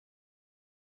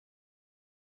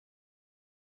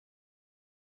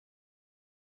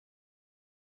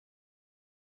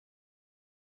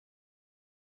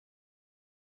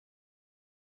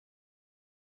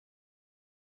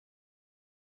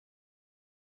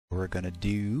We're going to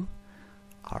do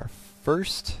our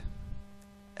first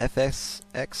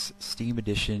FSX Steam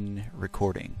Edition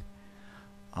recording.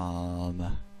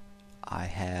 I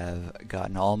have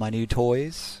gotten all my new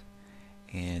toys,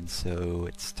 and so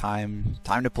it's time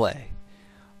to play.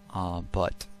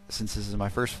 But since this is my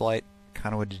first flight,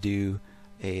 kind of wanted to do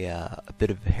a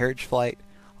bit of a heritage flight.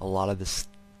 A lot of the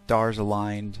stars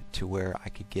aligned to where I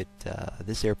could get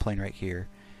this airplane right here.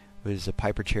 It was a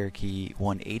Piper Cherokee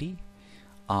 180.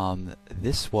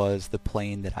 This was the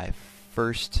plane that I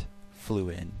first flew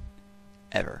in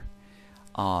ever.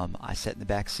 I sat in the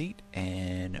back seat,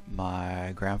 and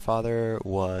my grandfather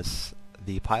was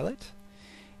the pilot,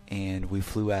 and we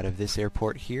flew out of this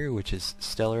airport here, which is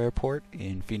Stellar Airport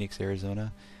in Phoenix,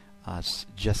 Arizona,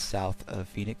 just south of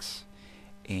Phoenix.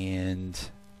 And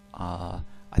I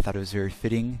thought it was very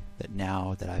fitting that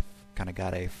now that I've kind of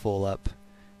got a full up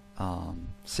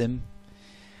sim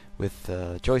with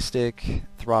joystick,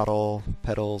 throttle,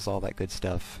 pedals, all that good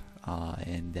stuff,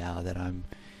 and now that I'm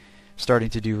starting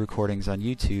to do recordings on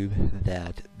YouTube,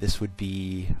 that this would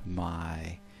be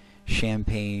my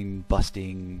champagne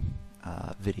busting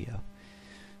video.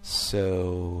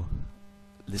 So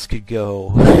this could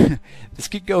go this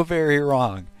could go very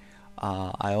wrong.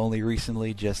 I only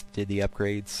recently just did the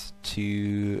upgrades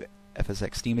to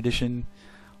FSX Steam Edition,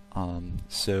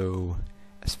 so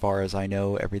as far as I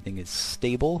know, everything is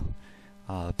stable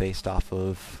based off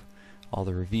of all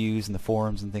the reviews and the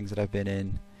forums and things that I've been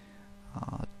in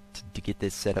to get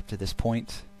this set up to this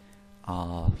point.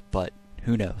 But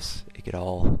who knows? It could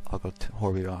all go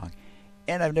horribly wrong.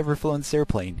 And I've never flown this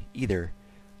airplane either,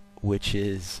 which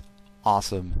is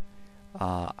awesome.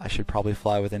 I should probably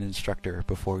fly with an instructor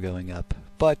before going up,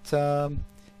 but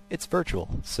it's virtual,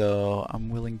 so I'm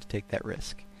willing to take that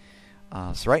risk.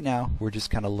 So right now we're just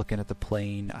kind of looking at the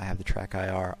plane. I have the track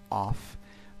IR off,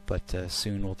 but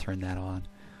soon we'll turn that on.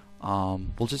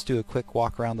 We'll just do a quick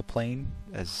walk around the plane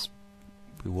as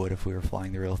we would if we were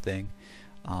flying the real thing,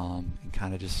 and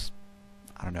kind of just,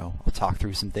 I don't know, I'll talk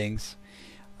through some things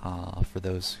for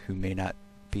those who may not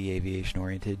be aviation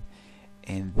oriented,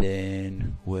 and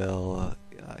then we'll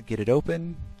get it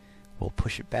open. We'll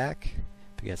push it back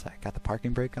because I got the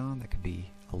parking brake on. That could be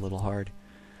a little hard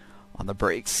on the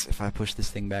brakes if I push this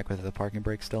thing back with the parking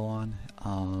brake still on,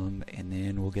 and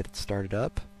then we'll get it started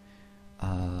up.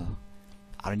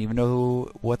 I don't even know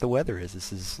what the weather is.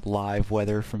 This is live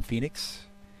weather from Phoenix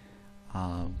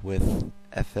with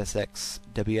FSX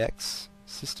WX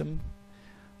system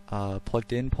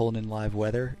plugged in, pulling in live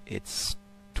weather. It's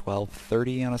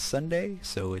 12:30 on a Sunday,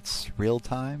 so it's real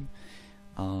time.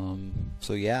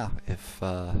 So yeah, if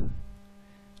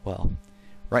well,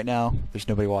 right now there's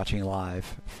nobody watching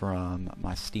live from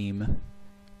my Steam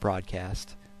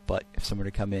broadcast, but if someone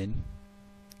were to come in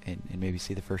and maybe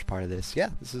see the first part of this, yeah,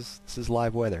 this is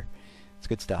live weather. It's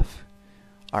good stuff.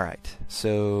 Alright,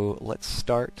 so let's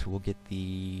start. We'll get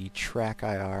the track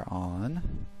IR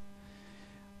on,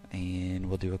 and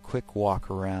we'll do a quick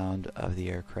walk around of the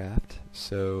aircraft.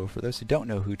 So for those who don't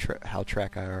know how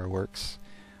track IR works,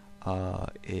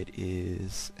 it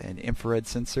is an infrared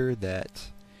sensor that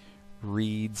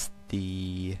reads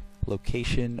the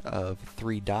location of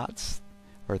three dots,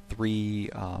 or three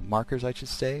markers I should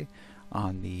say,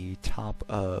 on the top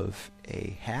of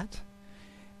a hat.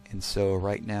 And so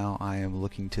right now I am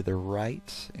looking to the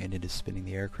right, and it is spinning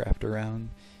the aircraft around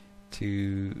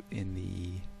in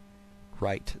the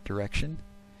right direction.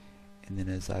 And then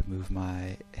as I move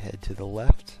my head to the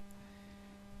left,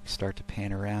 we start to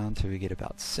pan around till we get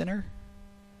about center.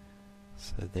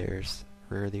 So there's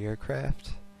the rear of the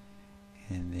aircraft,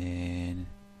 and then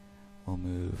we'll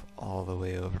move all the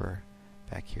way over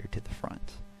back here to the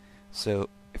front. So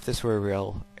if this were a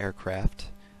real aircraft,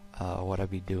 what I'd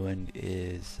be doing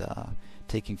is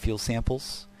taking fuel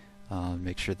samples,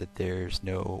 make sure that there's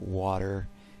no water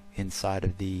inside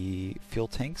of the fuel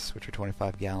tanks, which are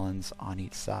 25 gallons on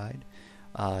each side.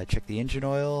 Check the engine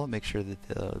oil, make sure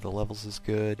that the levels is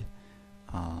good.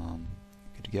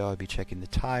 Good to go. I'd be checking the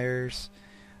tires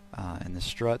and the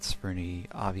struts for any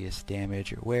obvious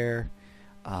damage or wear.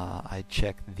 I'd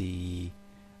check the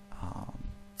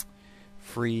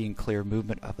free and clear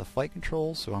movement of the flight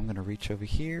controls, so I'm going to reach over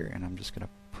here and I'm just going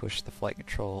to push the flight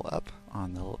control up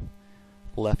on the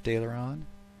left aileron,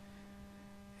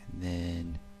 and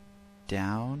then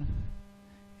down,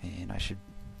 and I should,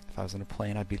 if I was in a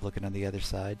plane, I'd be looking on the other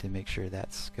side to make sure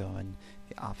that's going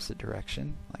the opposite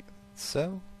direction, like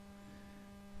so.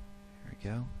 There we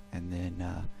go. And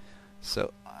then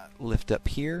so lift up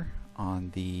here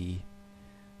on the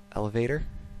elevator,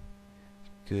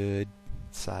 good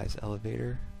size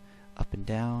elevator, up and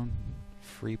down,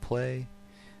 free play.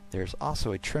 There's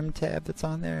also a trim tab that's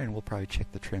on there, and we'll probably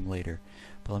check the trim later.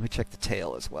 But let me check the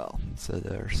tail as well. So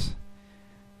there's,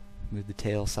 move the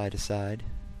tail side to side.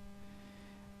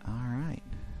 Alright,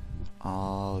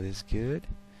 all is good.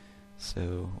 So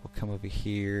we'll come over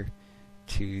here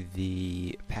to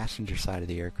the passenger side of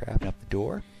the aircraft, open up the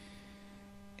door,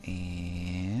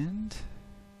 and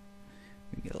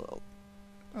we get a little,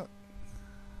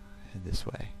 head this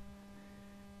way.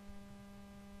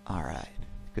 Alright,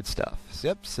 good stuff. So,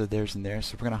 yep, so there's in there.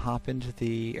 So we're going to hop into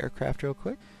the aircraft real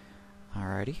quick.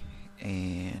 Alrighty,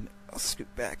 and I'll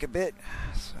scoot back a bit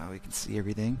so we can see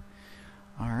everything.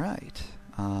 Alright,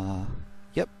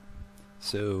 yep,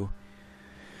 so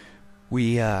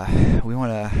we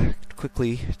want to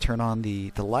quickly turn on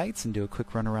the lights and do a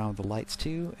quick run around with the lights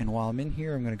too. And while I'm in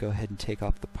here, I'm going to go ahead and take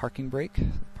off the parking brake.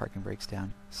 The parking brake's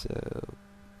down. So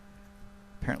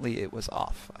apparently it was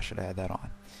off. I should have had that on.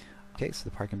 Okay, so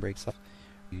the parking brake's off.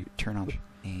 You turn on,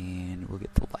 and we'll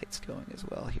get the lights going as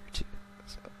well here too.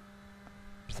 So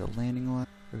there's the landing light,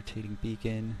 rotating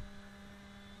beacon.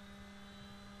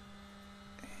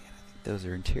 And I think those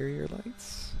are interior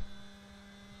lights.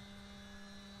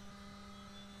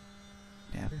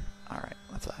 Alright,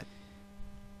 let's hide.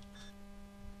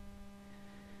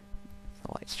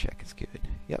 The lights check is good.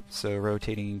 Yep, so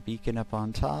rotating beacon up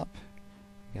on top.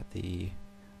 We got the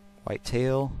white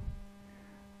tail,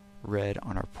 red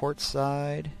on our port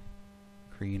side,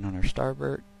 green on our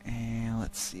starboard, and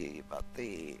let's see about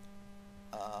the,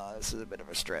 this is a bit of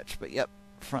a stretch, but yep,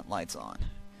 front lights on.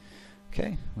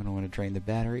 Okay, we don't want to drain the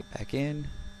battery. Back in.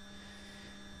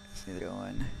 See they're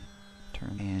going.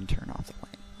 Turn off the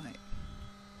light.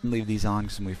 Leave these on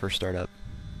because when we first start up,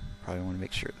 probably want to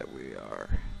make sure that we are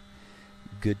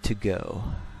good to go.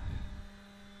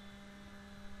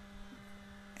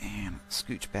 And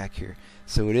scooch back here.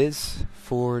 So it is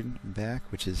forward and back,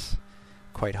 which is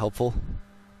quite helpful.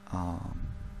 And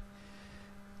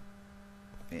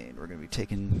we're going to be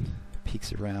taking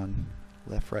peeks around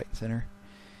left, right, and center.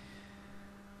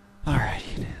 Alright,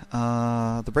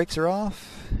 the brakes are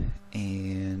off,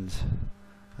 and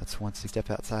that's once we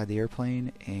step outside the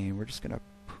airplane, and we're just going to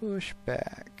push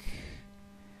back.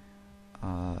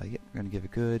 Yep, we're going to give a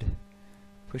good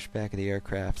push back of the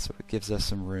aircraft so it gives us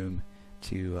some room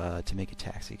to make a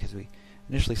taxi, because we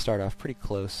initially start off pretty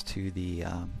close to the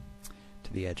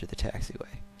edge of the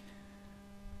taxiway.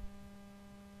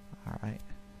 Alright.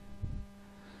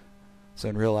 So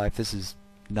in real life, this is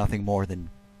nothing more than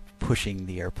pushing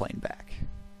the airplane back.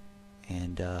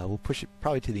 And we'll push it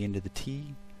probably to the end of the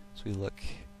T, so we look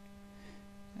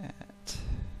at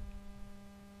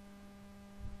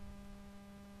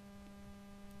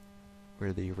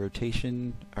where the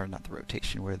rotation, or not the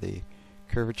rotation, where the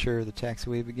curvature of the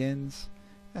taxiway begins.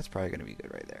 That's probably going to be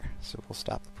good right there. So we'll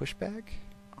stop the pushback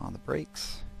on the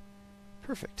brakes.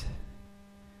 Perfect.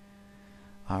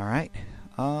 Alright.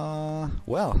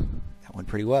 Well, that went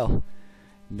pretty well.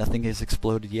 Nothing has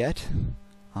exploded yet.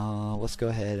 Let's go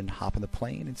ahead and hop in the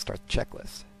plane and start the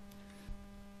checklist.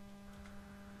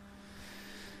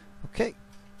 Okay,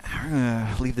 we're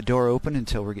going to leave the door open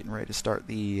until we're getting ready to start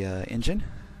the engine.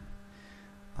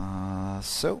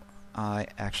 So, I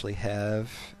actually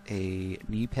have a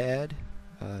knee pad,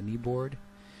 knee board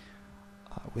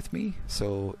with me.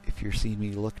 So, if you're seeing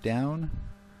me look down,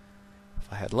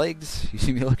 if I had legs, you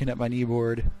see me looking at my knee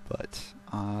board, but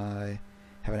I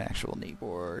have an actual knee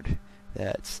board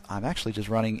that I'm actually just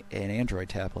running an Android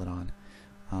tablet on.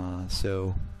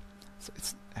 So,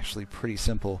 it's actually pretty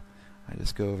simple. I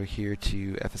just go over here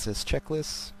to FSX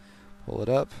checklists, pull it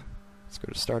up, let's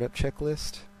go to startup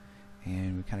checklist,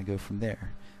 and we kind of go from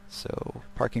there. So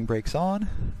parking brake's on.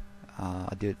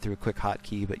 I did it through a quick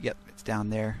hotkey, but yep, it's down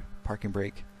there. Parking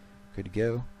brake, good to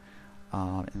go.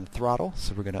 And the throttle,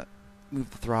 so we're going to move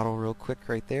the throttle real quick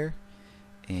right there,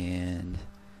 and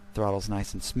throttle's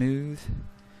nice and smooth,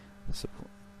 so we'll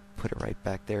put it right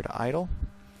back there to idle.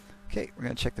 Okay, we're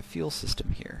going to check the fuel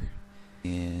system here,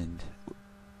 and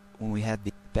when we had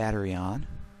the battery on,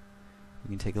 we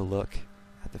can take a look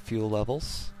at the fuel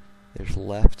levels. There's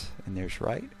left and there's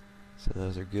right, so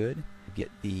those are good. Get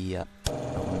the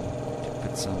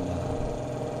put some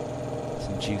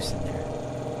juice in there.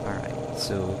 All right,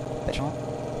 so we're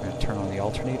going to turn on the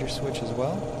alternator switch as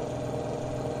well.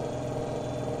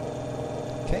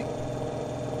 Okay,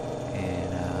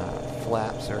 and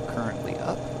flaps are currently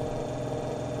up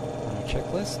on our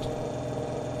checklist.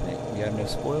 Okay, we have no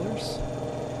spoilers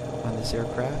on this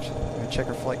aircraft. We're going to check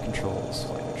our flight controls.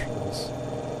 Flight controls,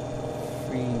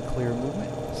 free and clear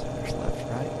movement. So there's left,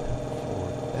 right,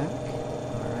 forward, back.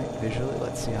 Alright, visually,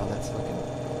 let's see how that's looking.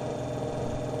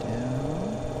 Down.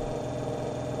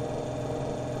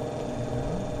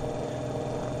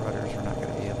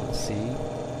 see,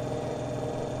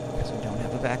 because we don't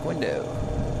have a back window.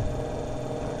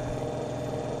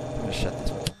 I'm going to shut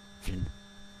this engine.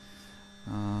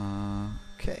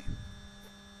 Okay.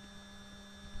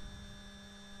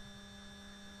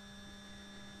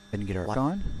 Then get our light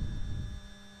on.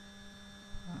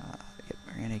 Get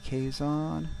our NAKs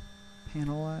on.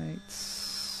 Panel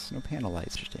lights. No panel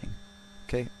lights. Interesting.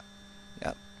 Okay.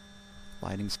 Yep.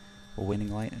 Lighting's a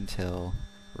winning light until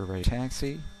we're ready to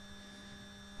taxi.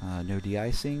 No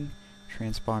de-icing.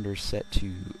 Transponder set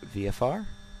to VFR.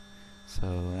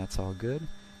 So that's all good.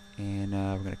 And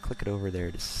we're going to click it over there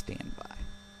to standby.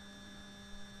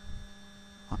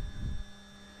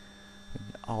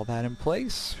 All that in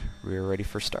place, we're ready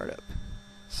for startup.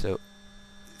 So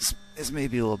this may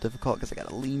be a little difficult because I got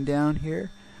to lean down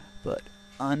here, but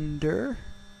under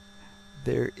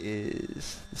there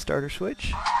is the starter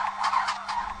switch.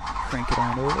 Crank it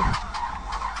on over.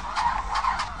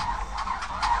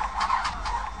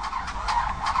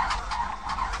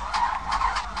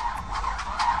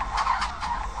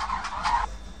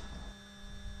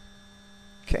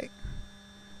 Okay,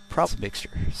 problem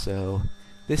mixture. So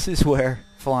this is where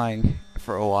flying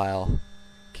for a while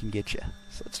can get you.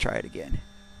 So let's try it again.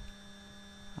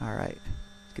 Alright,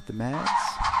 let's get the mags.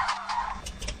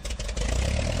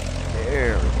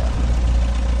 There we go.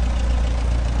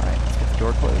 Alright, let's get the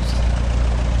door closed.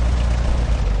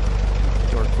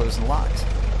 Door closed and locked.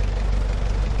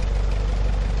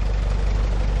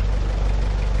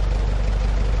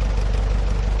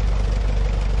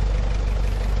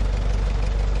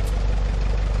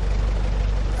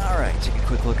 Take a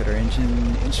quick look at our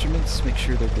engine instruments, make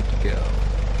sure they're good to go.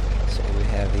 So we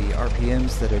have the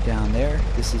RPMs that are down there.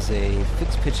 This is a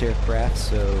fixed pitch aircraft,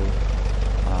 so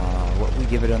what we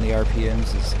give it on the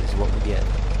RPMs is what we get.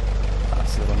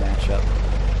 So it'll match up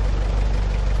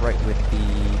right with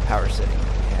the power setting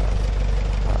that we have.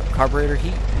 Carburetor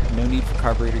heat, no need for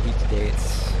carburetor heat today.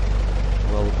 It's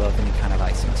well above any kind of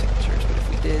icing temperatures, but if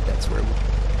we did, that's where we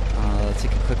let's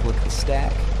take a quick look at the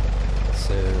stack.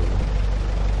 So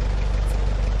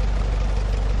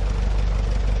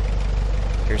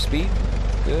airspeed,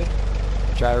 good.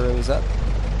 Gyro is up.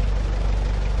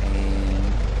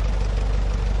 And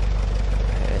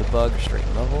head bug, straight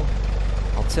and level.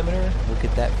 Altimeter, we'll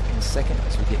get that in a second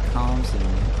as we get comms and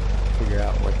figure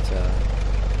out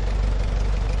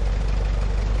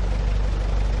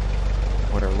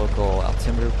what our local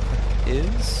altimeter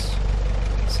is.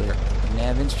 So our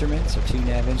nav instruments, our 2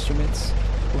 nav instruments,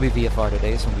 will be VFR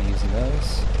today, so we'll be using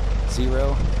those.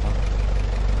 0.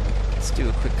 Let's do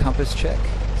a quick compass check.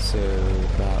 So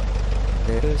about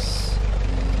there,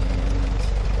 and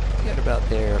get about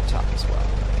there up top as well.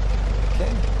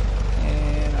 Okay,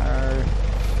 and our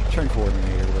turn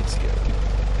coordinator looks good.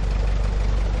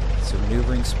 So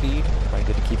maneuvering speed, probably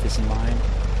good to keep this in mind,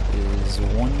 is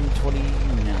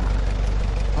 129.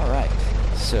 Alright,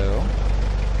 so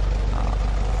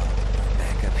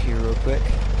back up here real quick.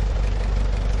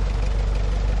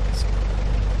 So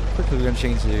quickly we're going to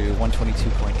change to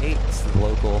 122.8, it's the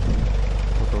local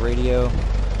radio,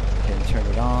 and turn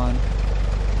it on.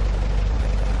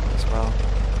 Right down as well.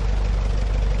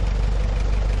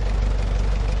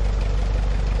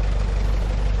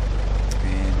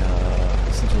 And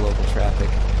listen to local traffic.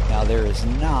 Now there is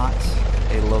not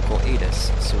a local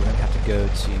ATIS, so we're going to have to go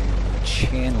to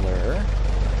Chandler.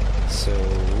 So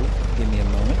give me a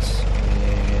moment,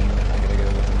 and I'm going to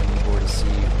go with the menu board to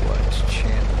see what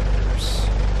Chandler's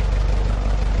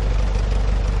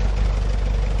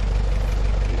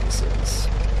is.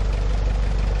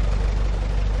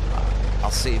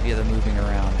 I'll save you the moving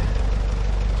around.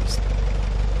 Just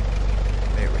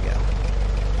there we go.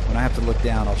 When I have to look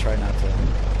down, I'll try not to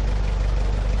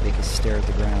make us stare at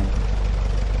the ground.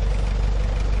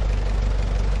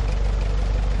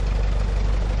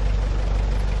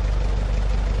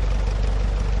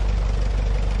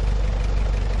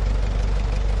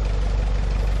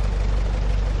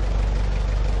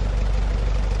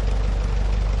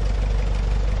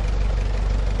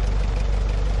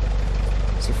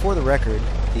 For the record,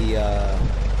 the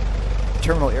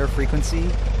terminal air frequency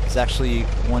is actually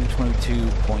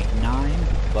 122.9,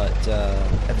 but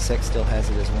FSX still has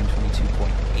it as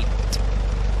 122.8.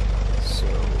 So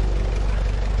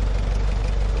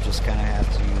we'll just kind of have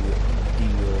to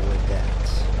deal with that.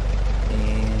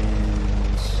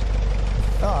 And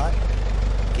thought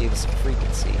gave us a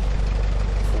frequency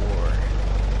for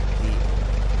the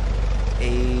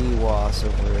AWAS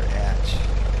over at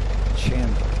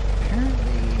Chandler. Apparently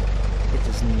it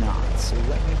does not. So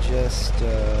let me just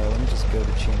go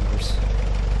to Chandler's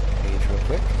page real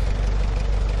quick.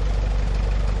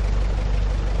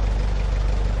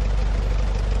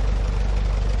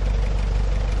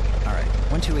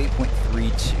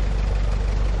 128.32.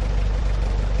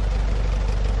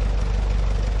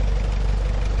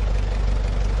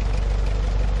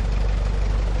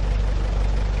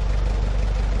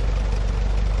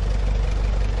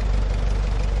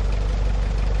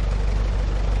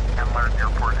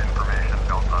 Airport information,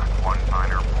 Delta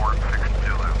 19460.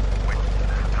 Wind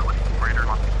visibility greater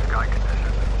on sky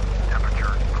conditions.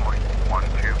 Temperature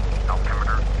 0.12.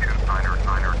 Altimeter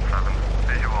 299.7.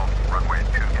 Visual runway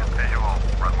 2 and visual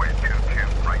runway 22.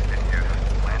 Right in use.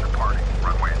 Land departing.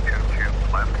 Runway 22.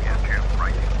 Left and 2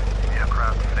 right. The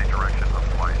aircraft stay direction of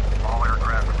flight. All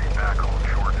aircraft will be back hold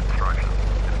short instructions.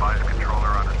 Advise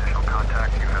controller on initial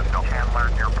contact. You have Delta Chandler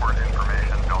Airport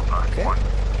information, Delta 1.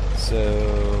 So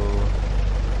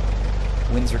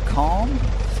winds are calm,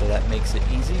 so that makes it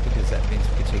easy because that means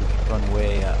we can take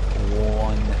runway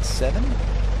 17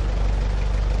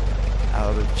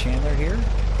 out of Chandler here.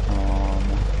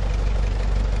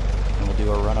 And we'll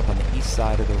do a run up on the east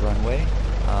side of the runway.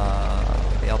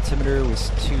 The altimeter was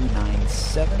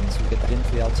 297, so we get that in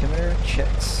for the altimeter.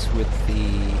 Checks with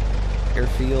the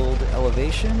airfield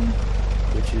elevation,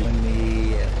 which is going to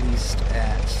be at least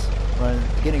at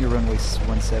beginning of runway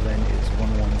 17 is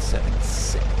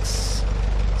 1176.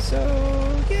 So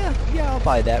yeah, I'll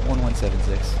buy that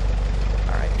 1176.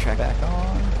 All right, track back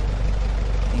on,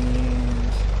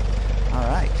 and all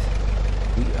right,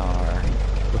 we are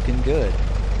looking good.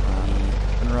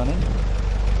 Up and running.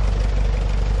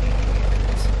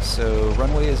 And so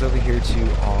runway is over here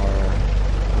to our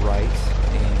right,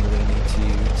 and we're going to need to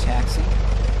taxi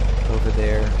over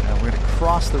there. We're going to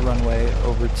cross the runway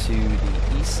over to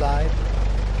the east side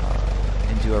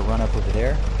and do a run up over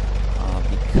there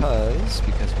because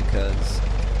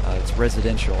it's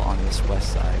residential on this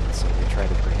west side, and so they try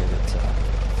to prohibit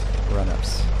run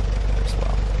ups there as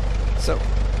well. So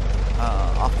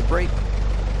off the brake,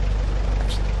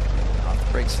 actually off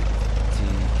the brakes to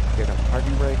get up the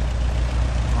parking brake,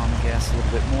 on the gas a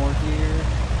little bit more here.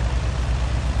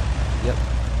 Yep.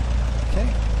 Okay.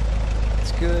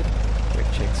 It's good.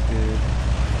 Brake check's good.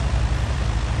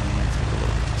 And let's take a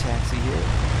look at the taxi here.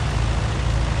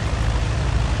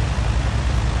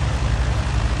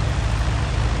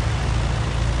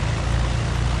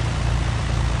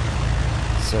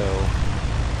 So,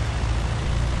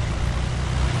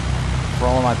 for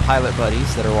all of my pilot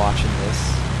buddies that are watching this,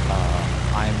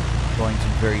 I'm going to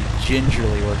very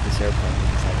gingerly work this airplane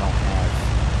because I don't have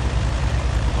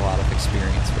a lot of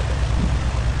experience with it.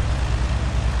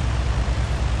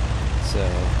 So,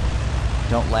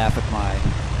 don't laugh at my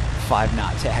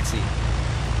 5-knot taxi,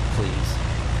 please.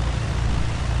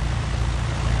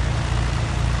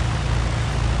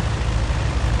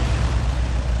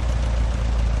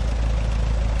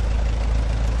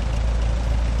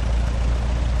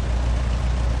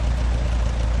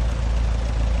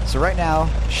 So right now,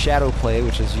 Shadow Play,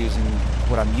 which is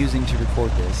what I'm using to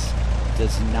record this,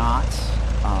 does not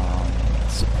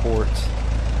support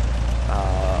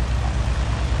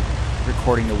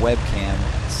recording the webcam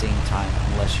at the same time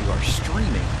unless you are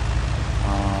streaming.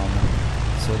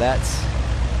 So that's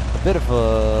a bit of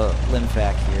a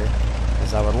limfac here,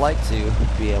 because I would like to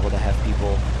be able to have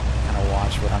people kind of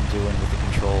watch what I'm doing with the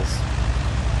controls.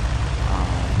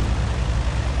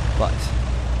 But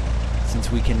since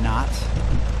we cannot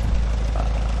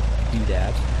do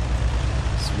that,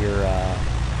 so we're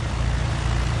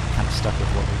kind of stuck with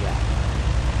what we got.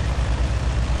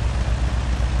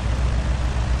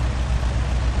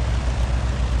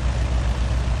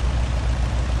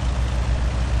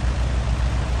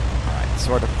 Alright,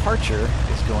 so our departure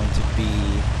is going to be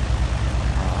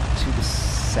to the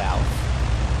south,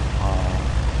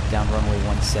 down runway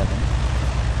 17,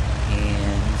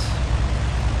 and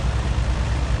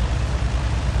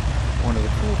one of the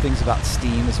cool things about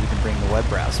Steam is we can bring the web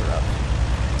browser up.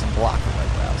 It's unblock the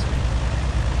web browser.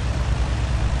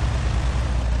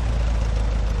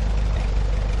 Okay.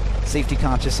 Safety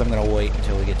conscious, I'm going to wait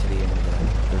until we get to the end of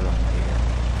the runway here.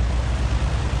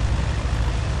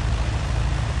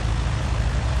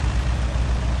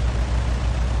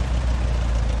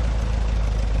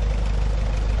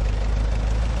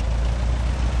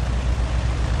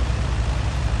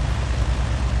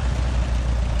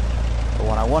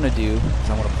 What I want to do is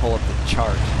I want to pull up the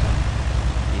chart,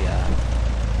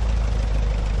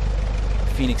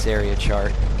 the Phoenix area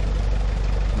chart,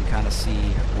 and kind of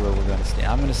see where we're going to stay.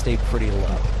 I'm going to stay pretty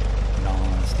low, in all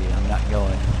honesty. I'm not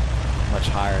going much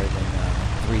higher than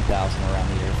 3,000 around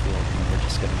the airfield, and then we're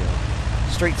just going to go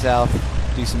straight south,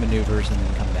 do some maneuvers, and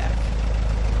then come back.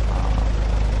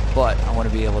 But I want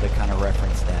to be able to kind of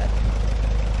reference that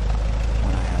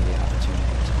when I have the opportunity.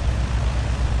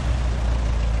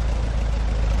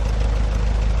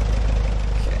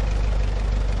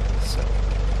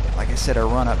 I said, our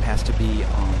run-up has to be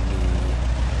on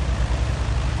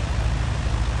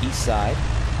the east side.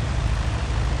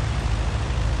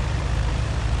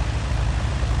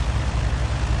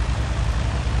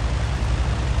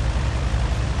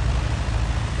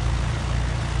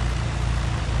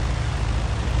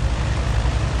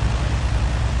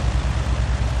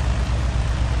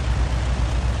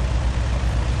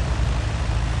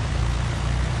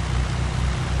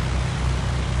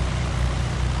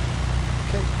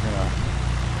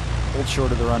 Hold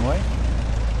short of the runway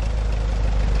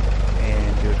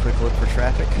and do a quick look for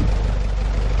traffic.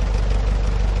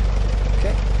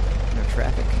 Okay, no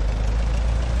traffic.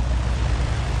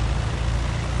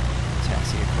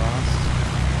 Taxi across.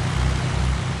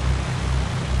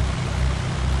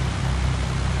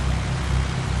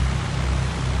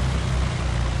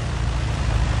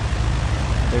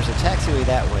 There's a taxiway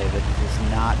that way that does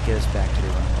not get us back to the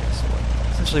runway. So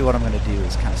essentially what I'm going to do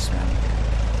is kind of surround here.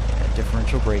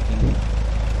 Differential braking.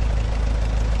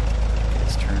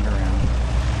 It's turned around.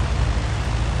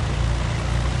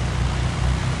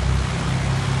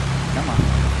 Come on.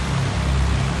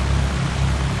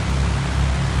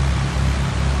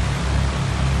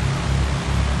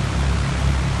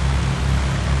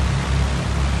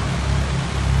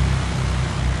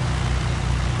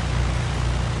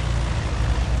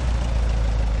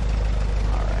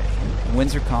 Alright.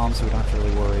 Winds are calm, so we don't have to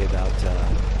really worry about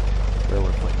where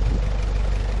we're putting.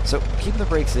 So keep the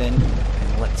brakes in,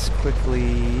 and let's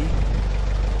quickly,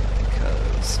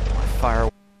 because my fire.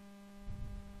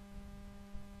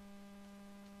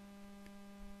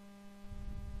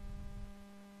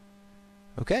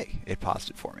 Okay, it paused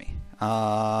it for me.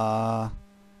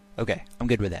 Okay, I'm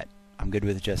good with that. I'm good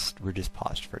with we're just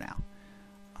paused for now.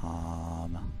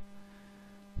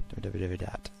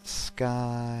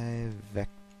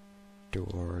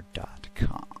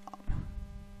 www.skyvector.com.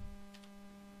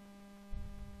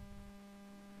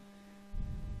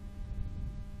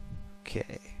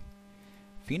 Okay,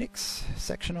 Phoenix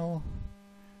sectional.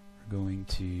 We're going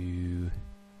to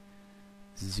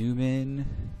zoom in,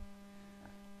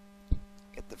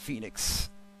 get the Phoenix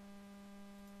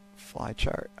fly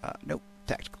chart. Nope,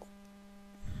 tactical.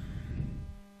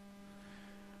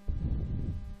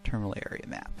 Terminal area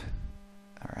map.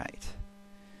 All right.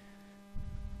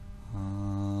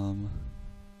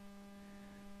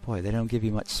 Boy, they don't give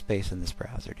you much space in this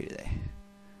browser, do they?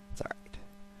 It's all right.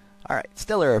 Alright,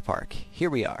 Stellar Air Park. Here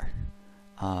we are.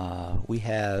 We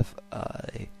have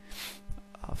a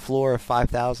floor of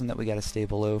 5,000 that we got to stay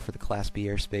below for the Class B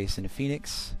airspace into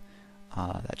Phoenix.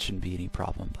 That shouldn't be any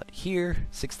problem. But here,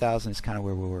 6,000 is kind of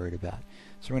where we're worried about.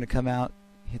 So we're going to come out,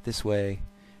 hit this way,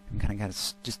 and kind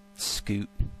of just scoot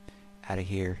out of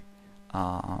here.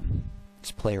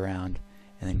 Just play around,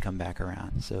 and then come back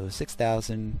around. So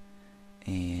 6,000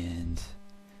 and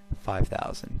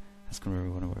 5,000. That's going to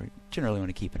we generally want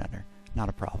to keep it under. Not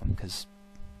a problem, because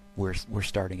we're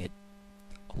starting at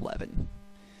 11,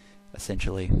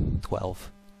 essentially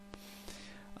 12.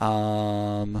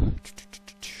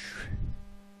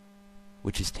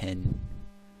 Which is 10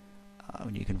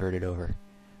 when you convert it over.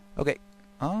 Okay,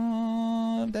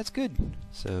 that's good.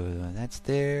 So that's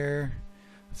there.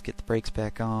 Let's get the brakes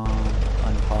back on.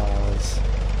 Unpause.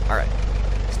 All right,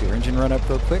 let's do our engine run up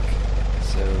real quick.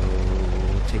 So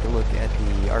take a look at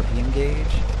the RPM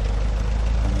gauge.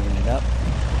 I'm moving it up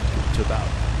to about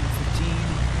 15.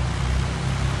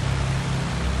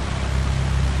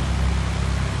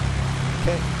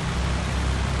 Okay.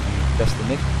 Adjust the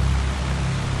mid.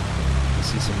 You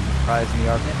see some rise in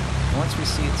the RPM. Once we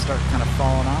see it start kind of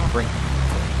falling off, bring it.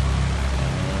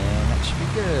 And that should be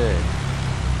good.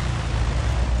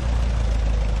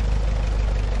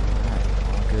 Alright,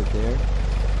 all good there.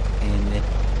 And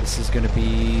this is going to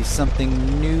be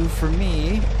something new for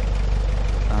me.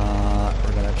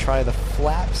 We're going to try the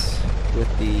flaps with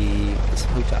this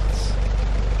HOTAS.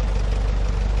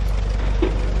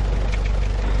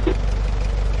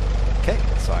 Okay,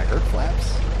 so I heard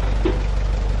flaps.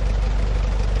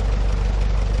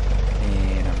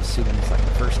 And I'm assuming it's like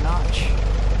the first notch.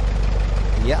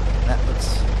 Yeah, that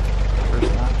looks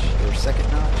first notch. There's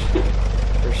second notch.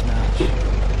 First notch.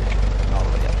 All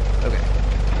the way up. Okay.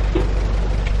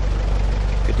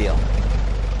 Good deal.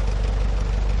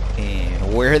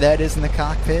 And where that is in the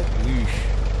cockpit, I'm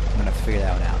going to figure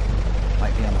that one out.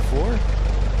 Might be on the floor.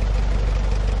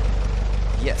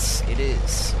 Yes, it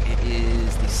is. It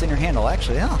is the center handle,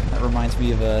 actually. Oh, that reminds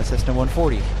me of a Cessna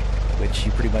 140, which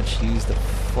you pretty much use the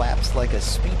flaps like a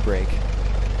speed brake.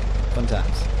 Fun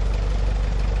times.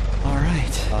 All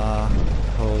right.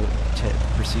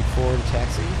 Proceed forward to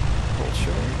taxi. Hold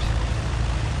short.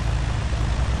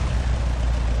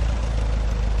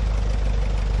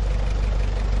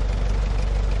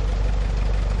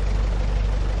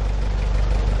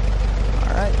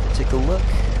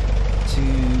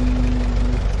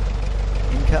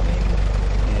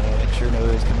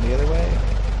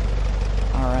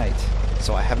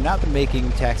 So I have not been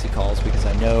making taxi calls because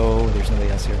I know there's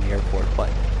nobody else here in the airport, but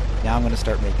now I'm going to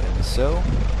start making them. So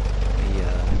let me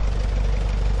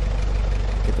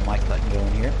get the mic button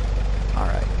going here.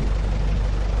 Alright.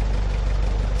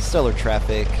 Stellar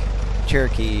traffic,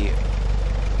 Cherokee,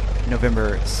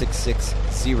 November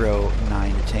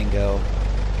 6609 to Tango.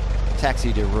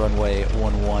 Taxi to runway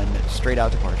 11, straight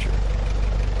out departure.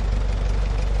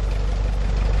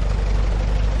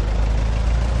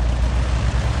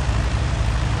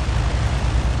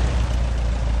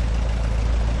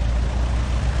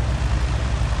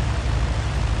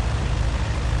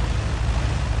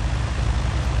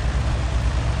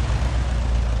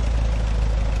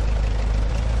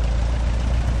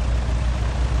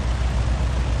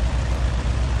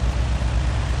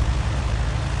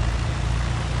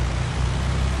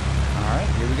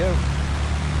 Here we go.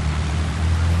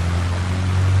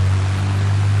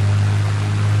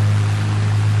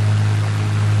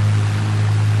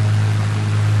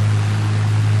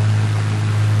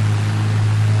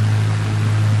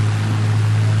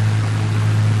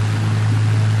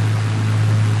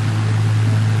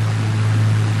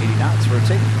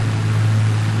 Rotate.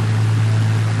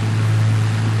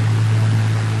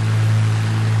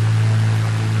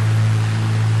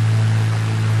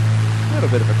 A little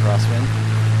bit of a crosswind.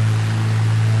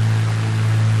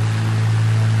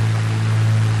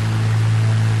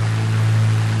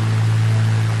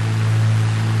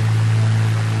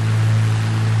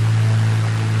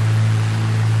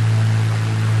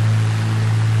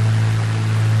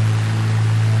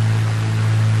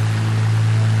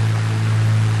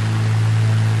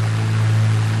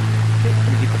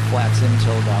 Flaps in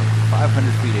until about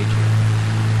 500 feet AGL.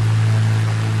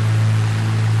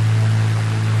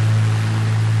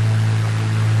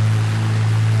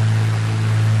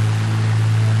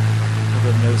 A little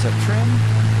bit of nose up trim.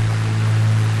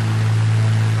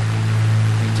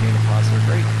 Maintain a positive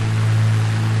rate.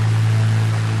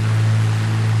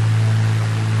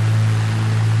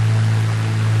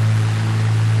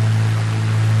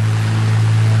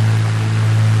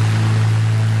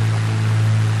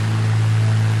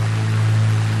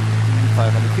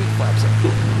 Flaps up.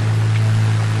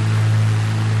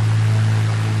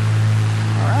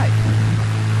 Alright.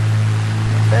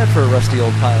 Not bad for a rusty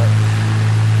old pilot.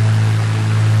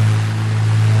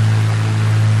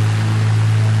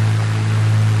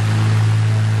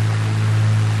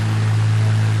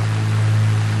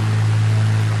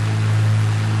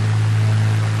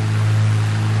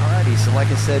 Alrighty, so like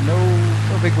I said, no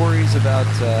big worries about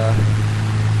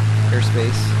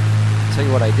airspace. I'll tell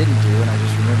you what I didn't do, and I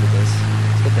just remembered this.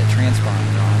 Get that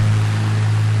transponder on.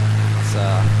 It's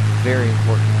very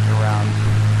important around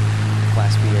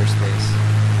Class B airspace.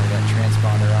 Have that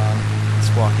transponder on and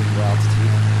squawking low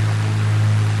altitude.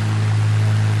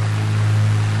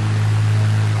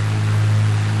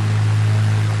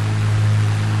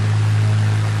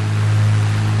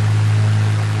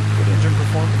 Good engine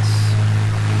performance.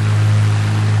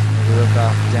 We'll look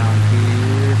off down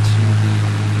here to the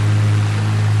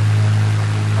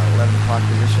 11 o'clock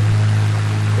position.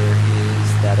 There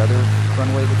is that other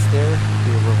runway that's there,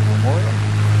 the River Memorial.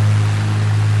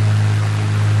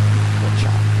 Good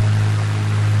shot.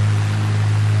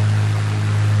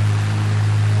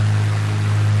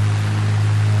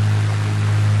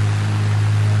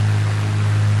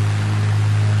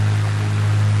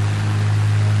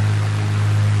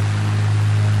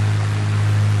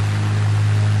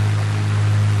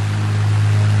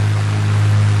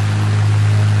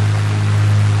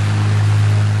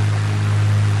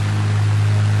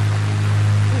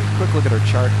 Look at our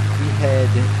chart. If we head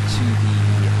to the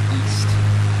east,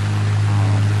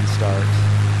 we can start.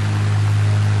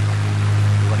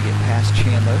 We want to get past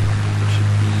Chandler, which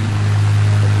should be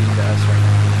leading to us right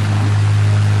now.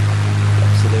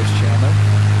 Yep, so there's Chandler.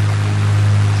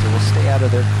 So we'll stay out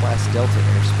of their Class Delta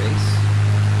airspace.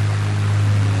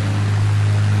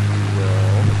 And we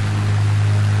will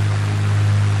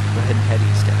go ahead and head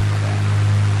east after that.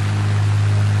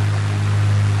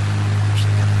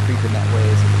 Actually kind of creeping that way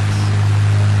as it is.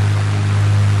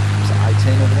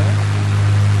 I-10 over there.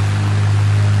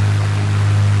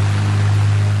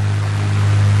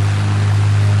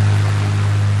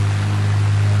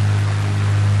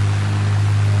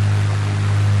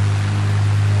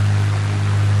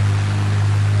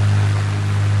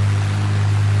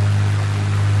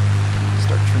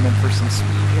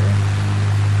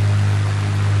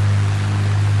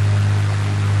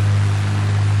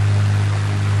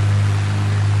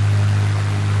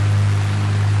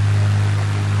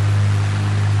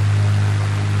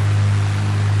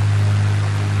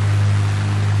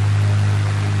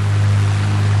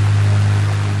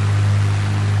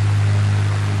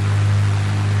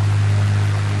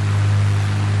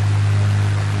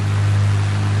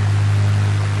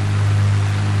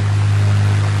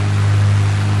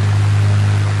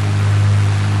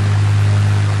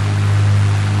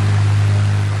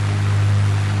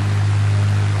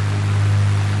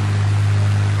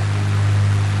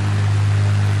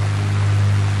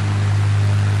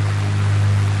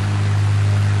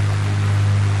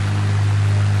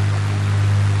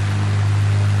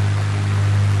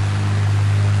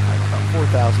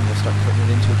 4000, we'll start putting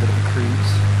it into a bit of a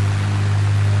cruise.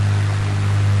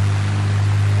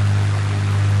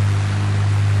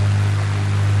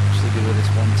 Actually good with this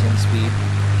 110 speed.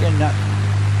 Again,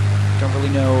 don't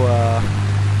really know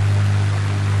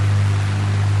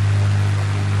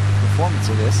performance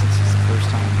of this since it's the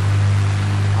first time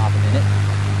hopping in it.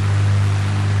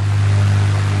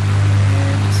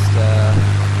 And just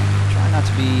try not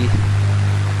to be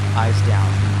eyes down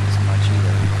as much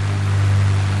either.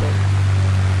 Okay.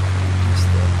 Just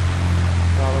the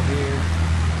throttle here.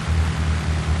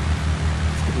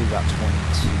 It's gonna be about 22.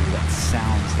 That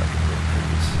sounds like a good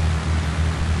cruise.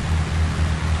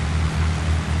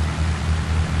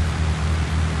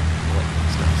 Let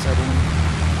things start settling.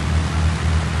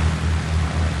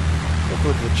 Alright.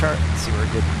 Go to the chart and see where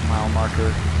a good mile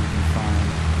marker we can find.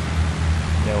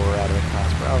 Know we're out of the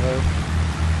class Bravo.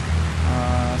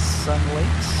 Sun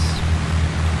Lakes.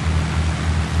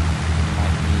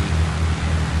 Might be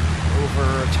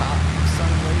over top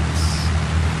Sun Lakes.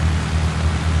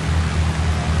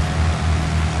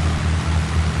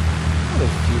 There's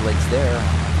a few lakes there.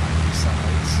 Sun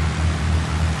Lakes.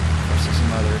 Of course, there's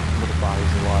some other little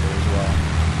bodies of water as well.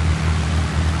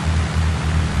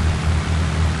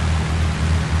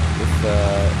 With the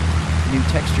new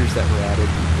textures that were added,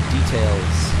 the detail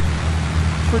is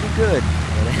pretty good.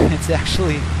 And it's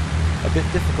actually a bit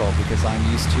difficult because I'm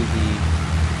used to the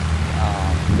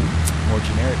more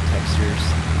generic textures.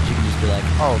 You can just be like,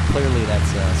 oh, clearly that's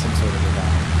some sort of a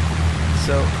valve.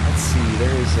 So let's see,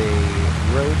 there is a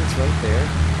road that's right there.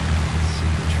 Let's see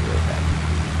which road that would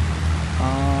be.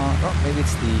 Oh, maybe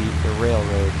it's the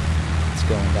railroad that's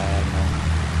going diagonal.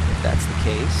 If that's the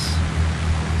case,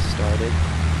 started,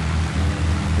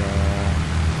 and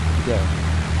here we go.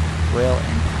 Rail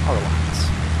and power lines.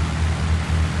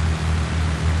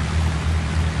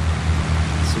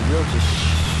 So we'll just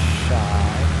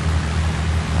shy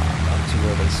up to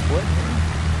where they split here.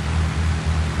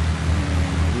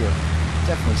 And we are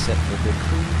definitely set for a good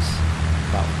cruise.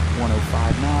 About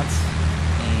 105 knots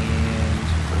and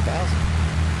 4,000.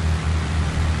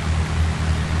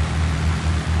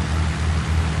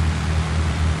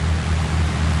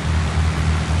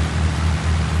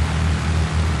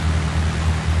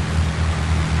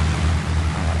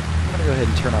 Go ahead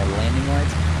and turn our landing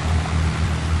lights on.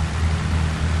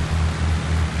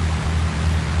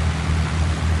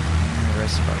 And the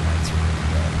rest of our lights are really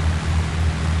red.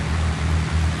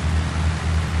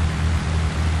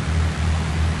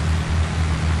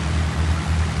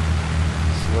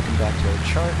 So looking back to our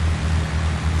chart,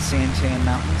 Santan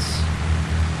Mountains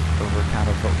over kind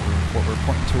of what we're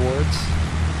pointing towards.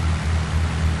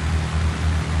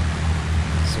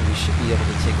 So we should be able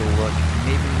to take a look.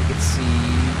 Maybe we could see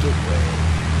Gateway.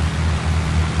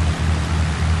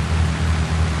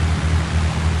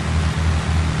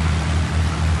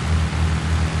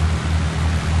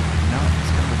 No,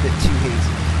 it's kind of a bit too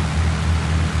hazy.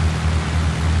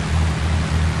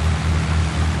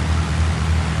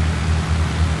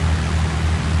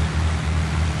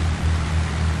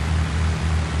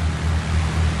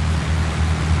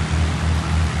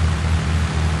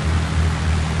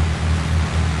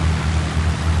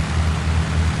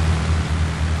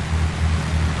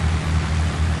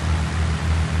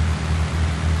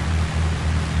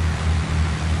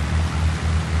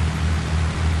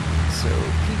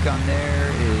 On there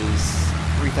is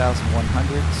 3,100,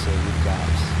 so we've got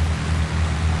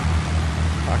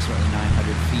approximately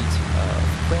 900 feet of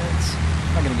clearance.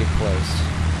 I'm not going to get close,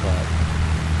 but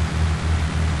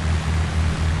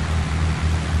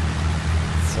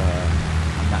it's,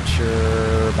 I'm not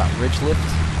sure about ridge lift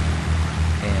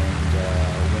and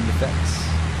wind effects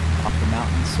off the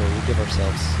mountain, so we'll give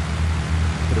ourselves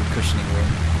a bit of cushioning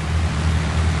room.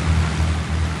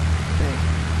 Okay.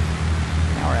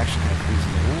 Now we're actually kind of cruising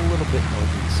a little bit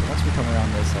northeast. So once we come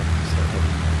around this, I'll start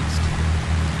heading northeast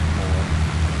more.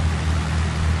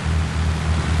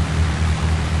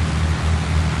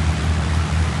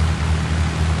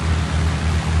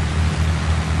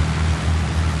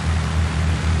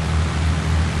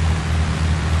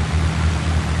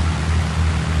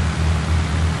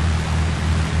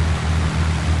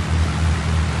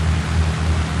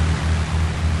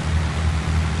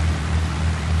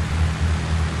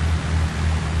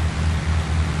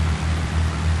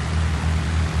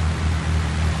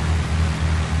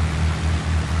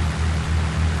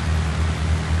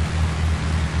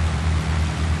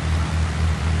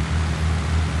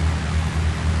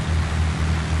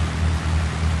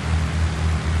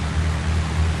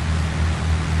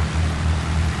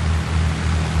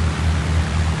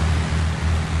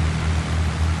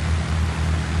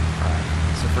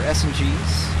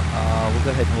 S&Gs, we'll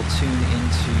go ahead and we'll tune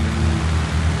into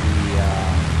the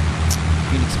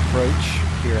Phoenix approach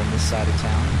here on this side of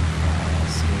town,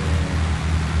 seeing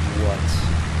what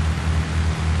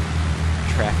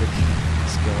traffic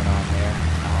is going on there.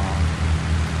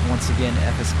 Once again,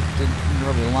 FSX didn't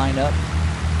really line up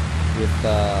with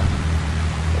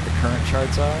what the current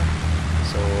charts are,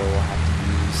 so we'll have to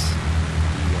use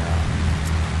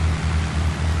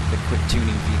the quick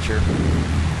tuning feature.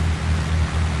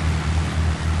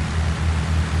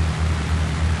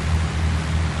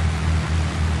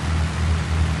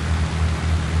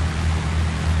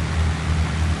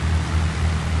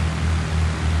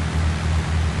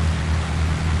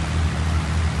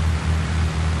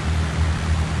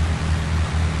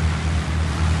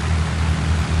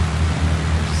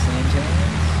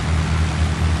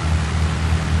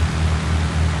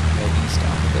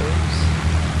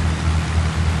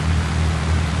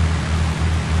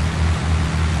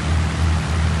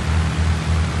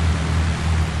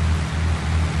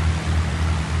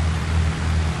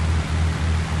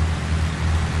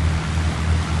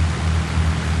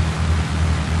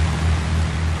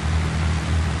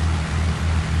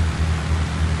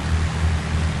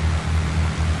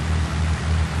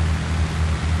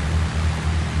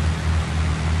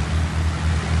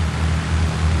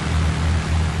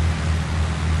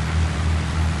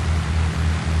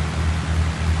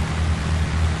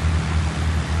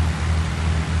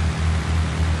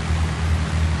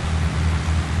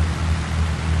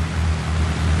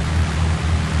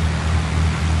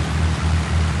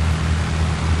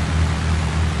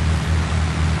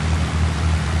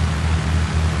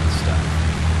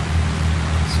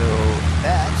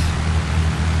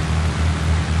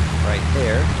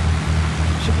 There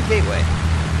should be Gateway.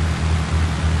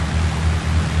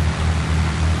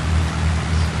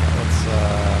 So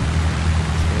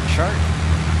let's get a chart.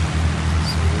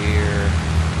 So we're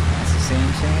that's the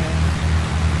same thing.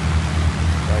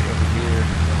 Right over here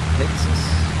in Texas.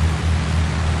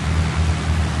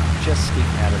 Just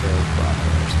speaking out of the Bravo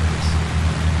airspace.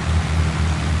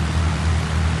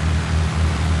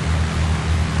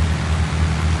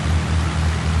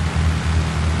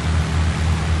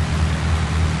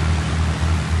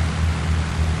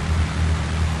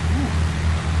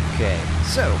 Okay,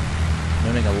 so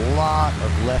noting a lot of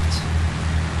left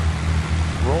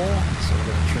roll, so we're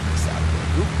going to trim this out a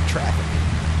bit. Oop, traffic.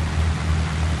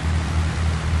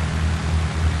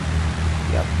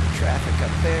 Yep, traffic up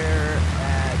there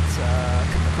at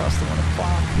coming across the 1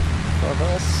 o'clock above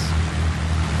us.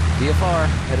 DFR,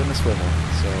 head on a swivel.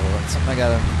 So that's something I'm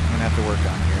gonna have to work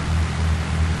on here.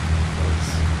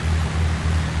 Because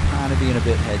kind of being a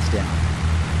bit heads down.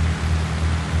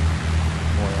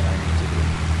 More than I need to do.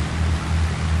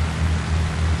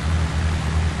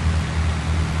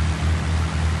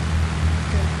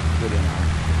 Good in our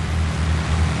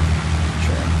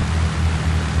trim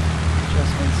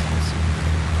adjustments. We'll see.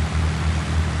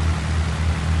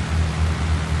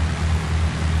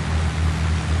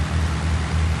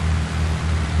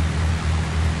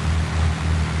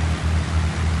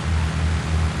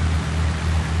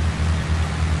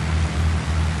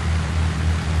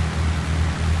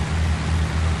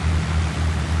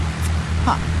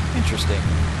 Huh, interesting.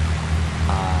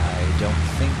 I don't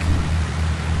think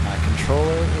my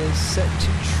controller is set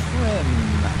to trim.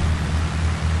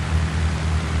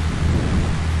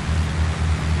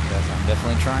 Because I'm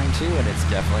definitely trying to, and it's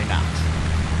definitely not.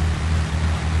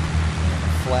 And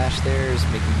the flash there is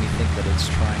making me think that it's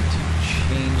trying to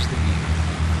change the view.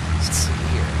 Let's see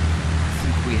here. I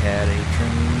think we had a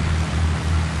trim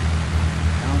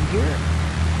down here.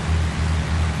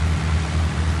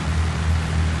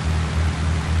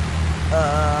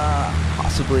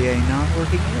 Possibly a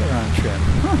non-working aileron trim.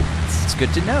 Huh. It's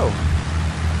good to know.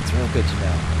 It's real good to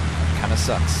know. Kind of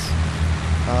sucks.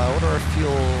 What are our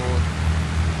fuel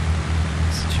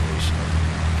situation looking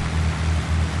like?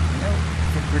 You know, I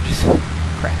think we're just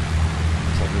crap.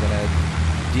 So we're gonna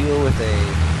deal with a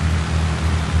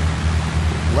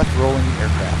left-rolling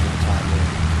aircraft for the time being.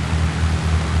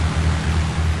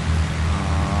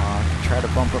 Try to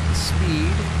bump up the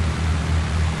speed.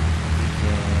 We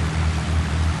can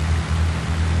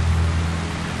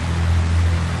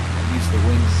use the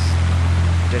wings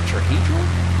tetrahedral,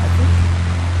 I think.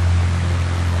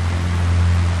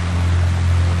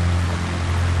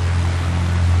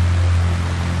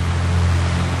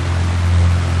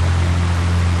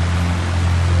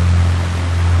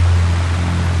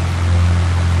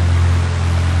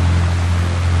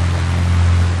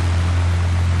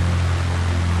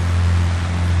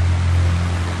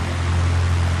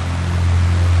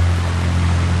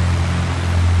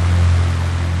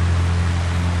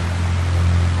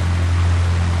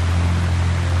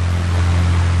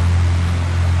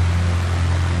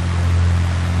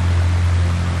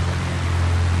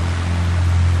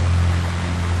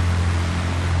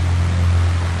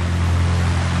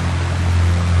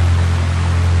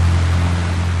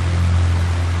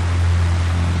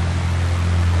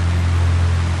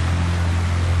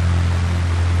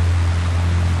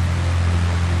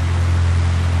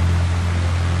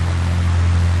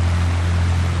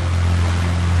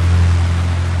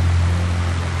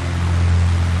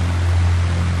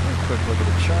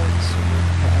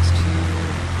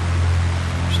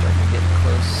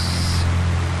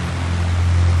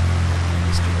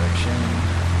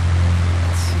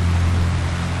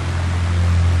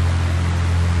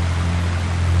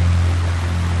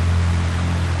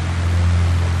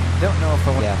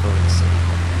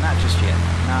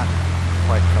 not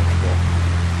quite comfortable.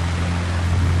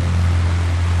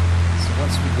 So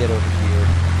once we get over here,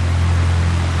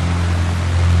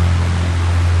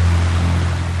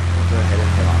 we'll go ahead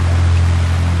and head on back.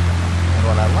 And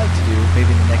what I'd like to do, maybe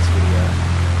in the next video,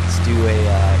 is do a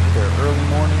either early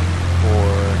morning or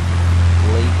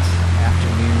late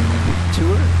afternoon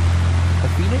tour of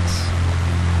Phoenix.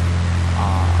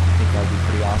 I think that would be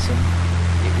pretty awesome.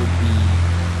 It would be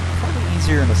probably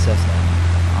easier in a Cessna,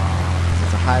 because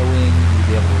it's a high wing, you'd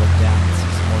be able to look down and see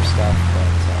some more stuff,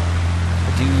 but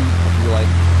I do like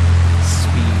the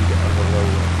speed of the low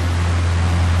wing,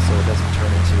 so it doesn't turn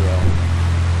into a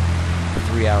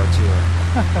 3-hour tour.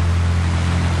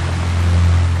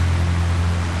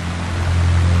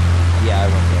 Yeah, I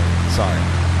went there. Sorry.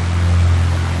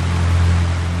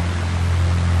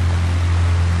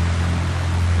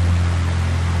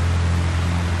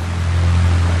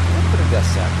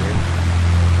 Gusts out here.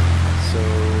 So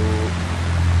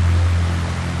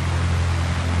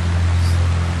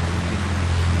looking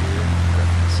here,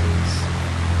 references.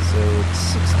 So it's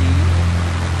 60.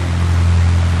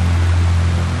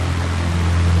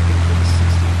 Looking for the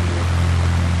 60 here.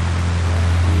 That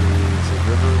is a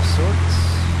river of sorts.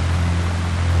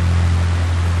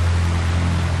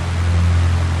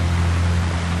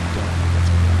 Don't think that's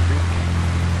Green Creek.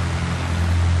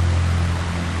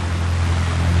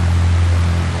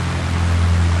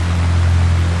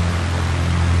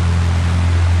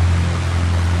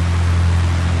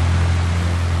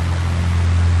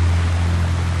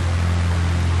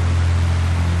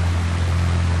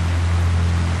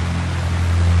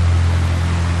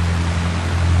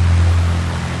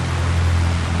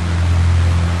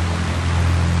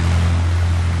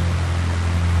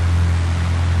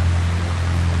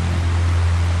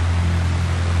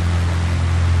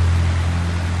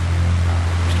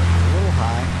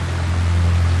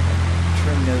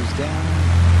 Nose down,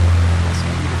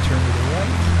 speed to turn to the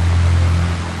right.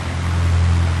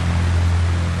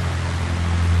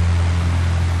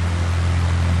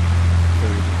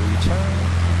 Third-degree turn.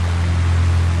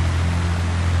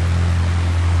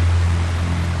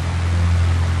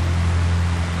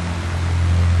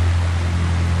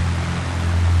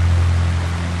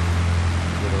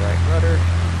 Go to right rudder.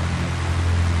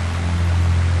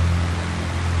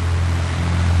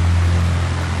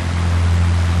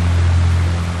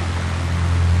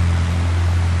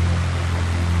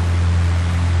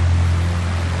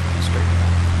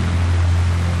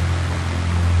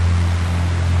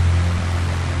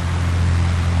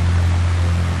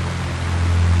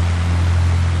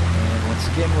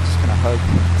 Again, we're just going to hug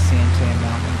the Santan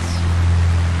Mountains.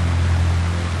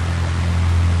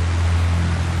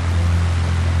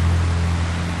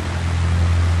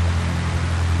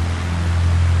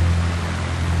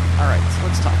 Alright, so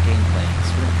let's talk gameplay.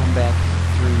 So we're going to come back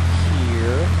through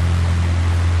here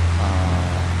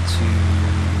to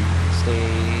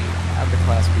stay out of the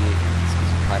Class B,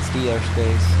 Class D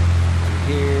airspace.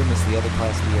 Through here, miss the other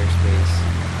Class D airspace.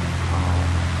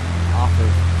 Off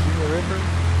of Gila River.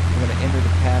 I'm going to enter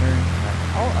the pattern.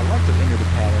 I like to enter the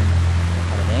pattern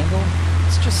at an angle.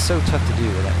 It's just so tough to do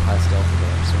with that Class Delta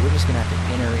there. So we're just going to have to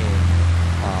enter in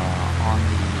on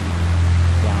the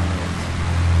downwind,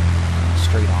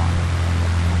 straight on.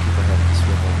 We'll keep our head in the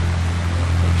swivel.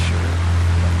 Make sure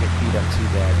we don't get beat up too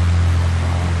bad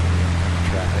in the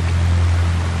traffic.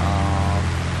 I'm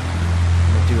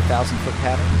going to do a 1,000-foot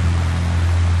pattern.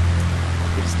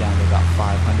 Gets down to about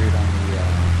 500 on the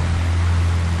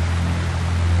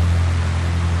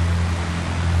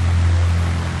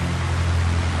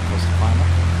final.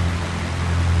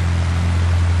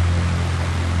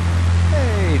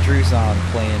 Hey, Drew's on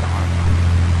playing Arma.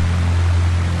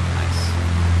 Nice.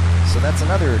 So that's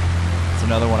another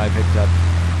one I picked up.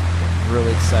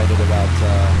 Really excited about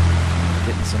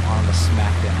getting some Arma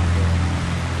smackdown going on.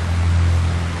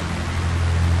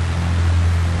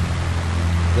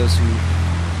 Those who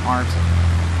aren't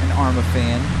an Arma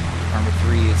fan, Arma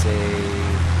 3 is a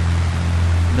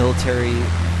military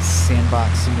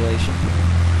sandbox simulation.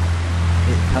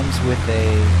 It comes with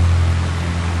a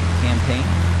campaign,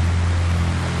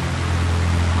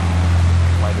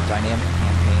 quite a dynamic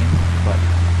campaign, but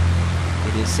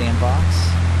it is sandbox,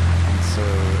 and so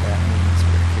that means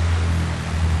we're going to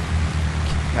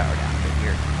keep power down a bit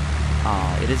here.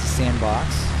 It is a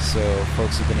sandbox, so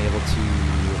folks have been able to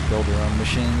build their own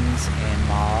missions and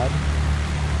mod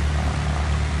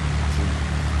to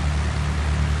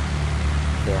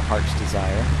their heart's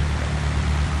desire.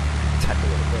 Type a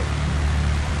little bit.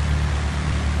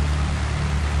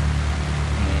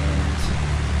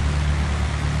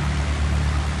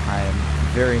 I am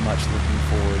very much looking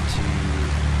forward to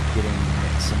getting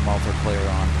some multiplayer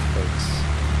on with folks.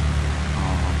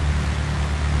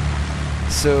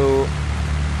 So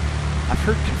I've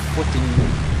heard conflicting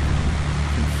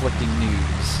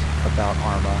news about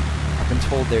Arma. I've been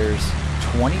told there's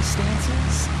 20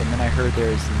 stances, and then I heard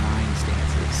there's 9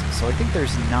 stances. So I think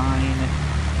there's 9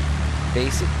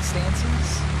 basic stances,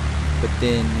 but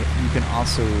then you can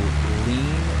also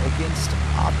lean against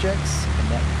objects, and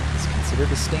that is considered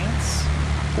a stance.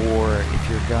 Or if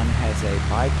your gun has a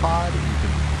bipod, you can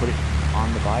put it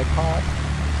on the bipod,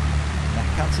 and that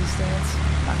counts as stance?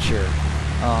 Not sure.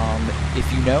 If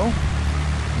you know,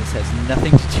 this has nothing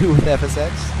to do with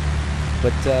FSX,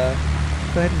 but go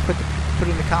ahead and put it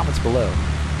in the comments below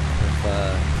if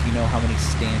you know how many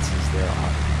stances there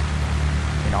are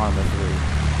in Arma 3.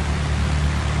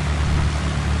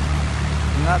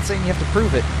 I'm not saying you have to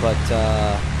prove it, but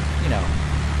you know,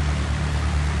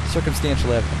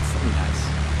 circumstantial evidence, that'd be nice.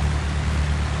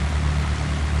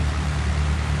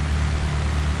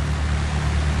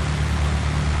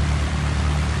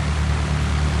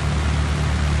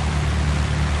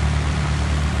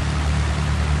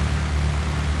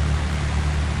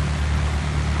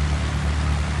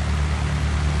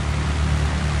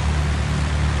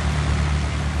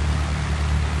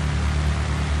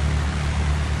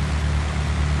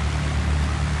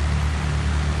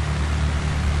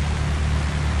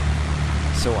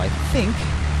 So I think,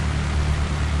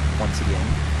 once again,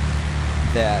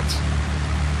 that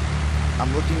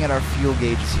I'm looking at our fuel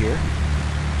gauges here,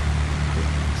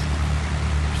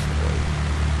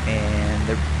 and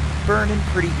they're burning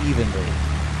pretty evenly.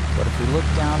 But if we look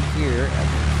down here at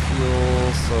the fuel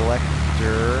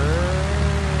selector,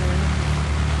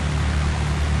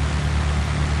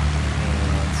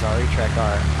 and sorry, track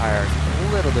IR is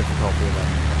a little difficult to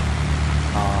let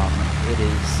it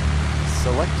is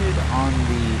selected on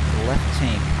the left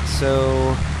tank,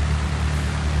 so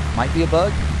might be a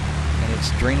bug, and it's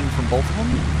draining from both of them.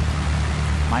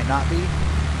 Might not be,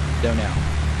 don't know.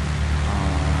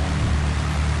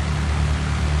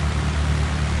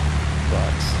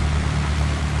 But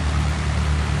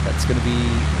that's gonna be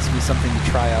something to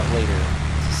try out later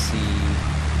to see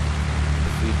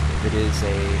if it is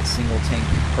a single tank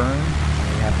burn.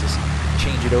 We have to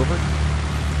change it over.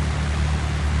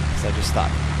 So I just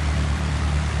thought.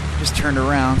 Just turned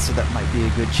around, so that might be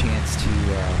a good chance to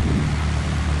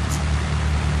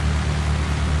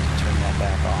turn that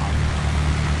back on,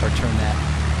 or turn that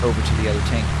over to the other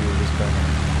tank we were just burning.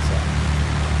 So,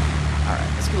 all right,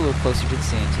 let's get a little closer to the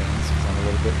Santanes, because I'm a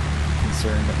little bit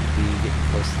concerned that we'll be getting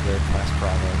close to their class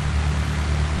Bravo.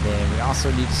 Then we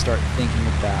also need to start thinking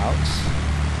about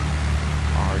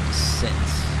our descent.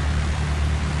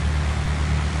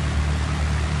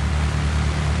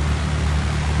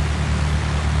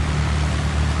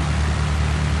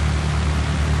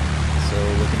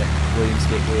 Looking at Williams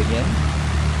Gateway again,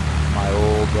 my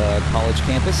old college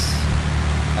campus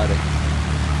out at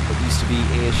what used to be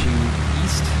ASU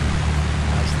East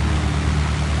as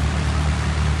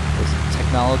the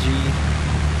technology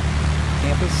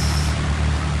campus.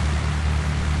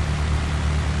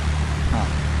 Huh.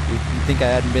 You'd think I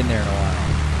hadn't been there in a while.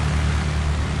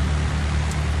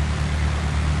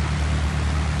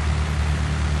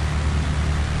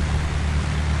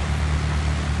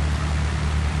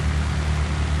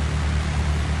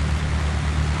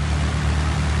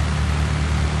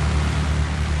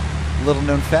 Little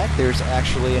known fact, there's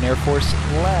actually an Air Force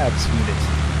Labs unit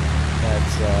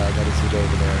that is it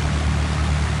over there.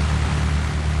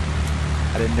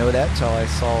 I didn't know that till I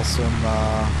saw some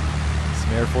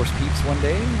Air Force peeps one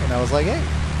day, and I was like, hey,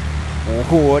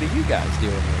 what are you guys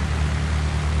doing here?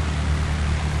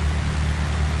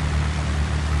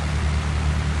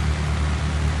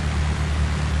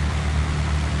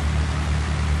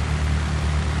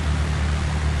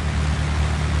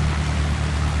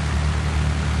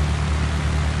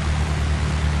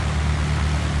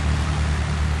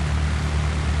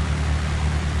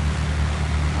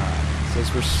 As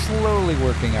we're slowly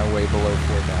working our way below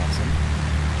 4,000,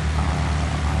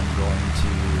 I'm going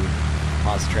to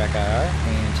pause the track IR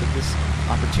and take this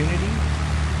opportunity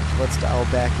to let's dial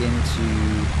back into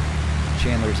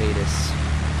Chandler's ATIS.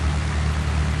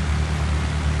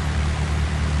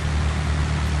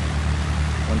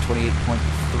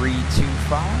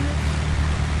 128.325.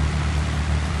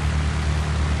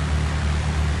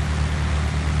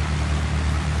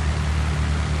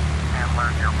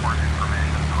 Airport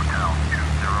information, Hotel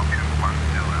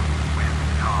 20210, wind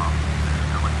calm,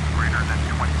 visibility greater than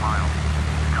 20 miles,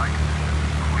 sky conditions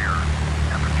clear,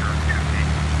 temperature 2 feet,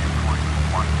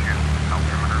 2.12,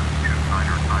 altimeter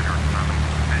 2997,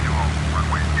 visual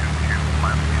runway 22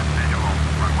 left and visual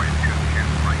runway 22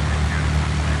 right and 2,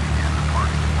 and depart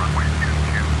runway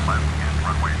 22 left and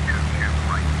runway 22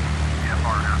 right.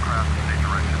 VFR aircraft in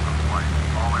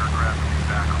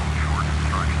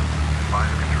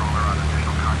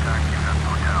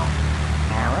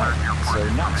So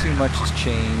not too much has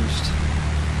changed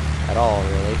at all,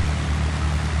 really.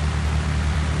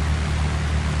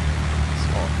 So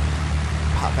I'll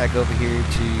hop back over here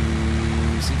to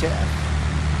CTAF.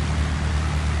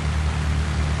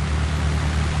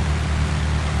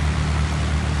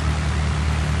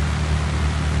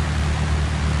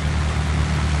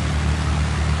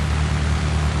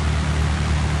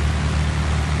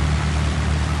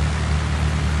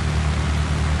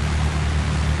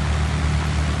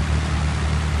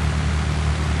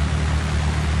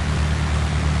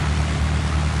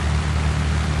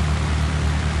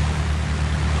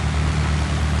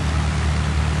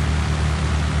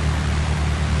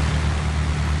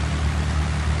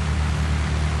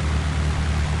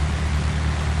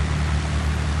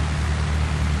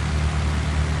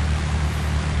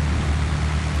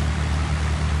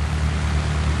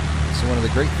 One of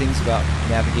the great things about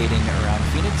navigating around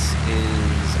Phoenix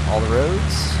is all the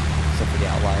roads, except for the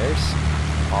outliers,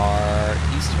 are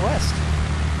east and west.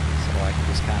 So I can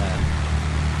just kind of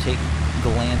take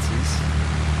glances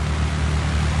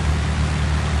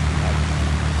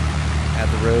at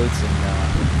the roads and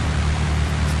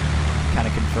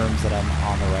kind of confirms that I'm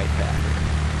on the right path here.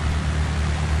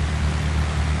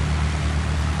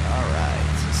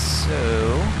 Alright,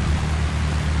 so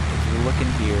if you're looking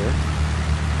here,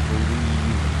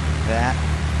 believe that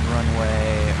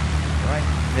runway right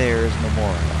there is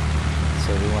Memorial.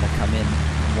 So we want to come in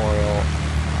Memorial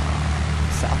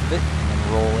south of it and then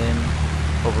roll in,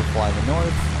 overfly the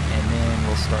north, and then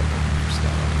we'll start looking for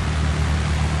Stella.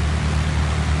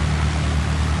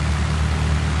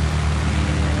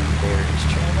 And there is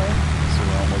Chandler, so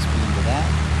we're almost beaten to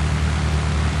that.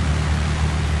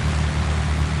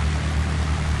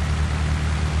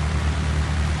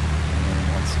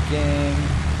 And once again,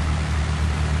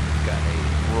 got a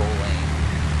rolling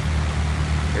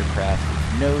aircraft with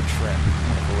no trim.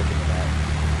 I'm going to look into that.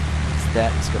 That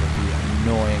is going to be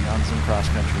annoying on some cross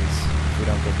countries if we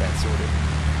don't get that sorted.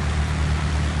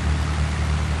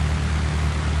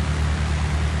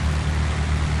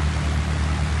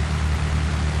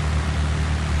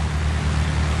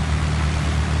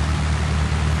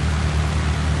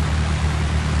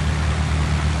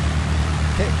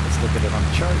 Okay, let's look at it on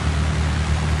the chart.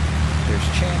 There's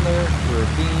Chandler, we're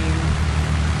a beam,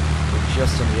 we're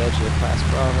just on the edge of the Class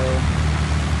Bravo,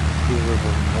 Blue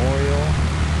River Memorial,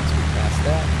 once we pass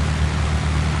that,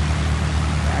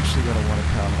 we're actually going to want to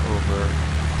come over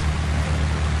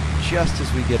just as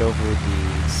we get over the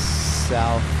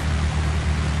south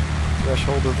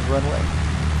threshold of the runway,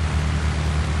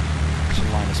 which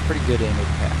will line us pretty good in with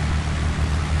the path.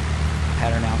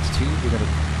 Pattern altitude, we're going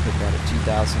to put that at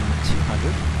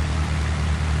 2,200.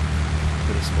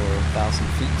 Put us for 1,000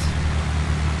 feet.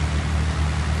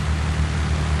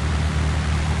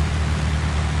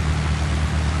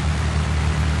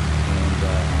 And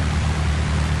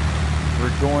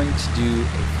we're going to do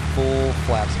a full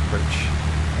flaps approach.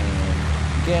 And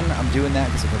again, I'm doing that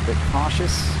because I'm a bit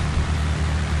cautious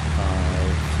of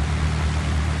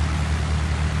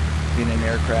being an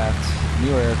aircraft,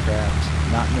 new aircraft,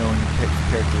 not knowing the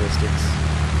characteristics.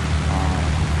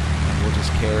 We'll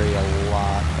just carry a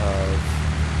lot of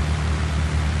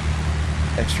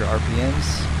extra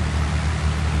RPMs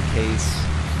in case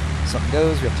something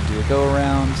goes. We have to do a go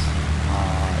around.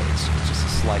 It's just a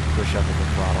slight push up of the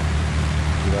throttle.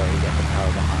 We've already got the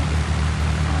power behind it.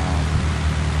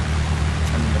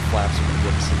 And then the flaps are going to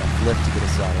give us enough lift to get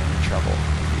us out of any trouble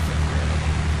if we think we're in any.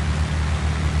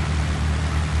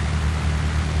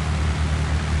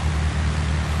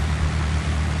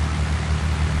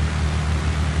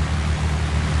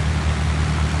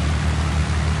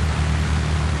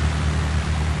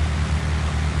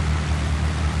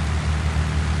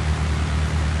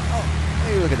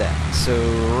 Look at that. So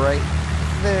right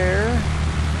there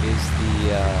is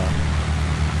the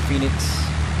Phoenix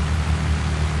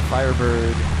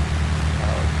Firebird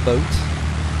boat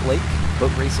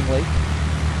racing lake.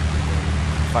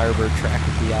 And Firebird track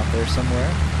would be out there somewhere.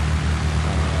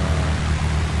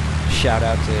 Shout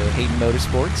out to Hayden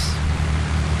Motorsports,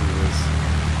 who was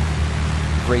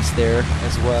raced there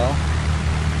as well.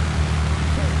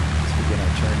 Okay, let's begin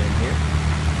our turn in here.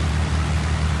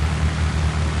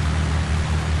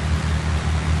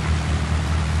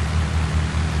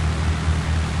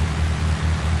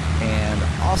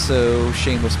 Also,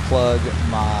 shameless plug,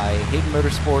 my Hayden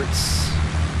Motorsports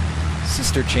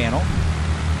sister channel.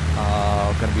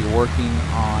 Going to be working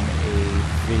on a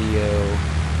video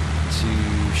to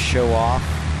show off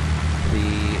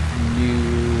the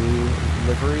new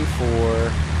livery for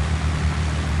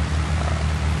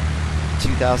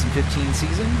 2015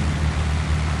 season,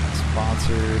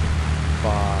 sponsored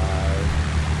by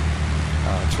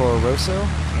Toro Rosso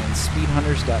and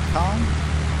speedhunters.com.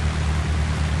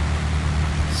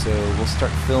 So we'll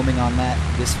start filming on that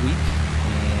this week,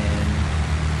 and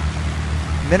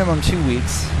minimum 2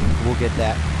 weeks we'll get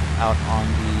that out on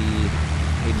the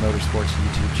Hayden Motorsports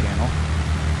YouTube channel,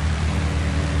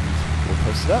 and we'll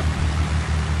post it up.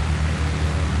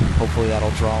 And hopefully that'll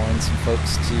draw in some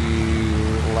folks to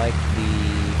like the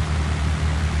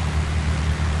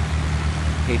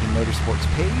Hayden Motorsports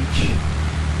page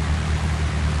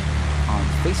on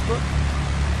Facebook.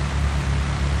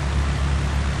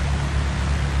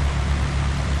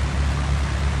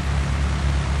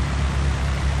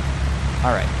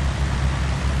 Alright,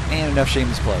 and enough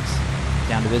shameless plugs.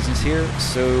 Down to business here.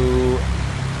 So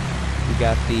we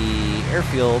got the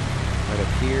airfield right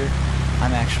up here.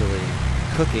 I'm actually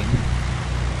cooking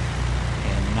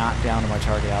and not down to my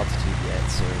target altitude yet,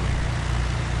 so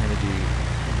I'm going to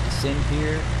descend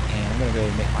here, and I'm going to go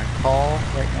make my call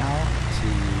right now to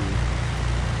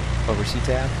over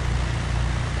CTAB.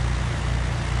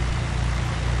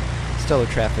 Stellar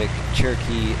traffic,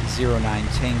 Cherokee 09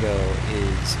 Tango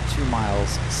is 2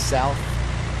 miles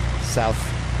southwest,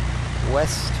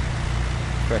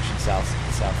 correction,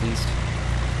 southeast,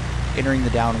 entering the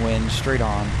downwind straight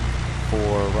on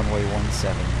for runway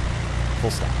 17,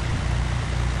 full stop.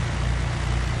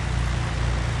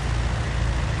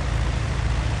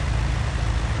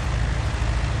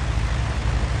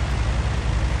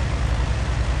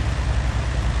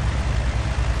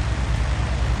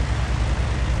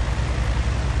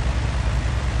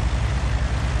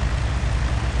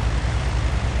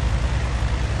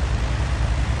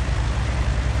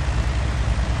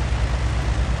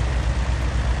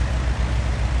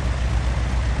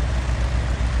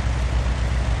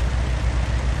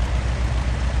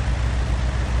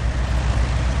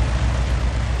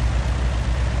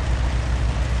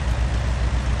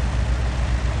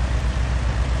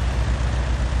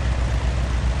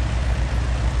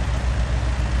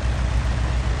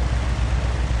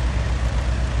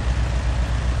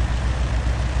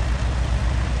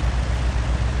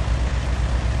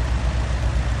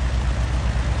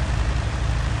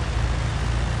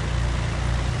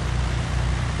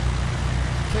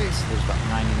 Okay, so there's about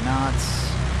 90 knots.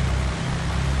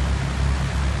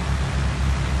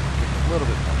 Getting a little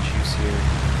bit more juice here.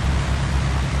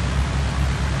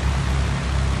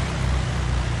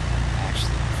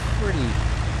 Actually, pretty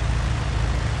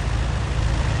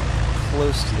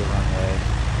close to the runway.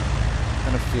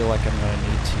 I'm gonna feel like I'm gonna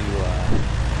need to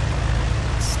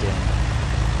extend.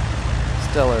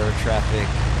 Stellar traffic,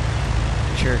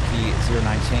 Cherokee 09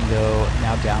 Tango,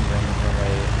 now downwind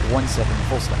runway 17,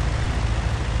 full stop.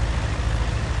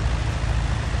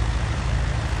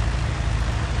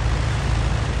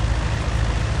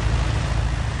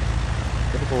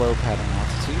 Below pattern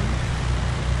altitude.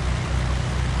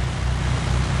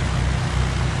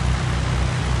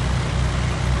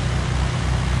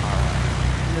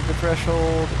 Alright, into the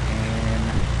threshold, and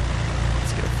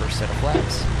let's get our first set of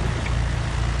flaps.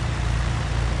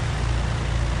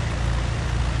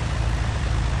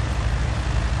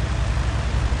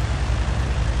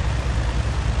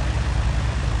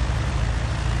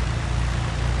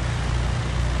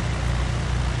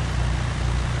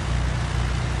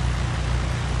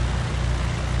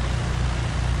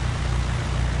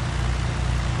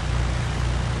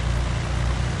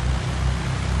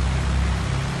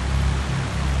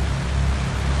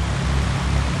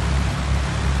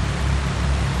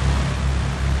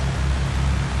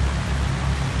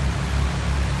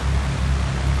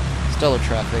 Stellar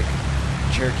traffic,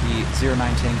 Cherokee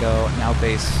 09 Tango, now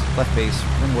base, left base,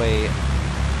 runway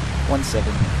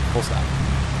 17, full stop.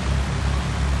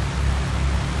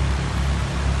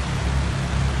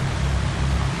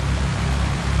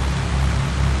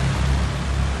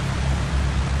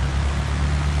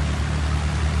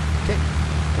 Okay,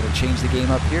 gonna change the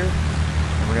game up here,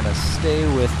 and we're gonna stay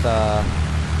with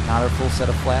not our full set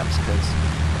of flaps, because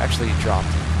it actually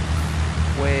dropped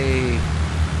way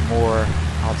more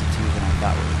altitude than I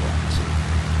thought we were going to.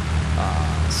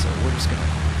 So we're just gonna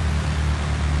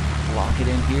lock it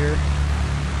in here,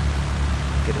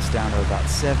 get us down to about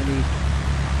 70.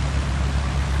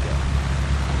 Go.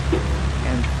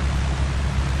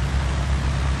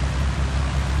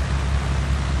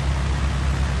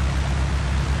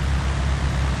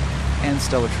 And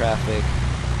stellar traffic,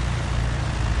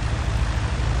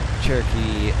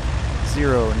 Cherokee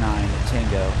 09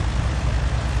 Tango.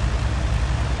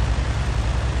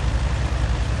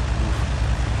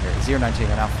 09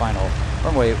 Tango, now final,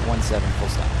 runway 17, full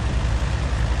stop.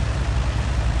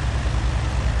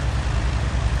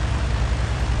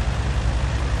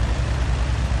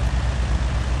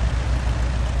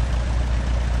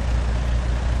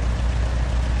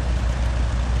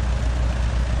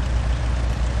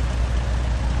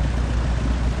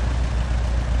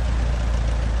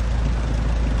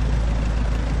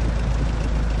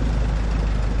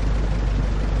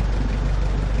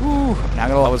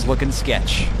 gonna lie, I was looking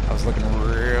sketch. I was looking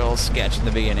real sketch in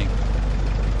the beginning.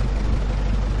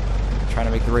 Trying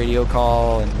to make the radio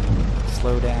call and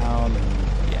slow down,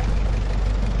 and yeah.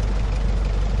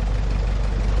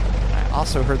 I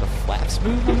also heard the flaps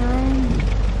move on their own.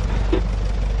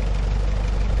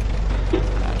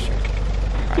 Not sure.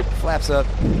 Alright, flaps up.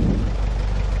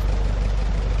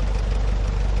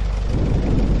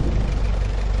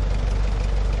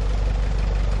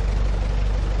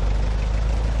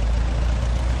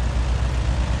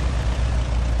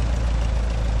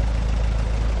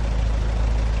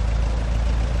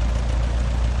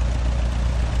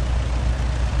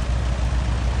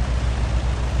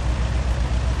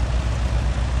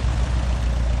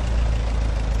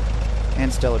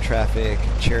 And stellar traffic,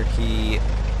 Cherokee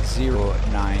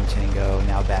 09 Tango,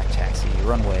 now back taxi,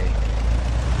 runway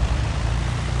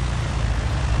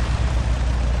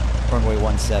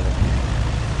 17.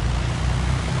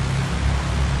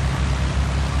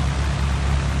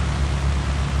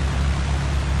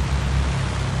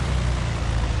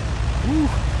 Woo!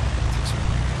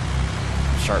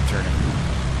 Sharp turning.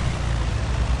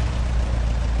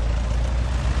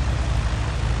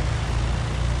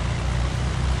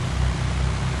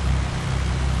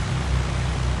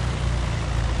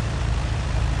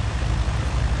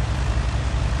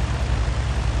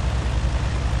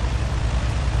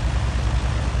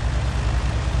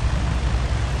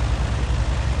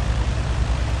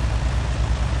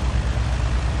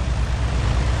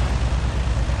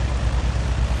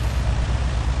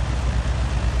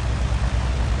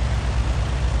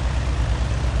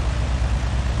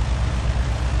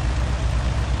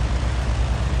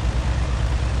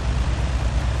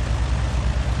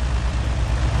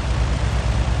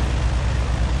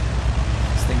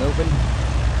 Open.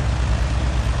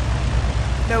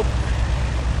 Nope.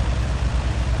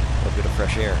 A little bit of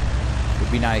fresh air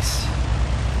would be nice.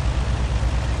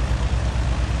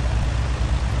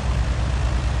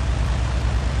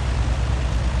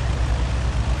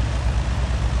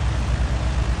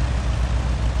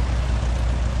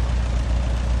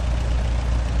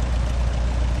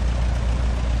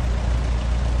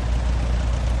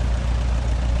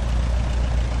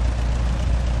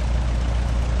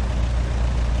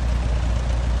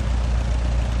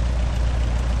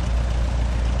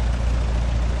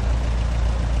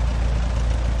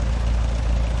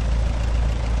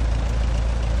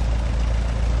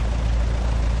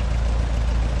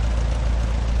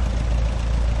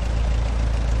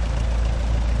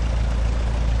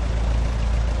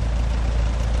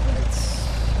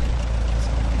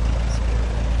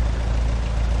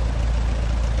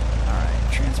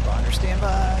 Stand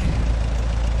by.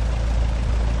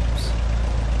 Oops.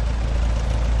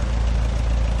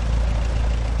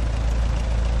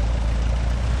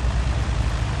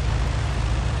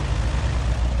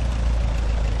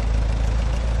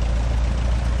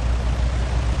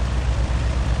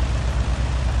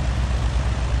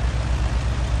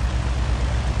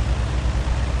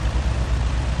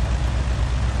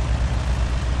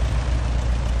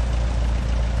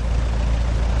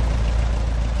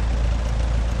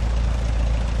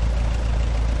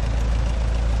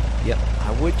 Yep,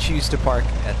 I would choose to park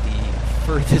at the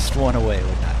furthest one away,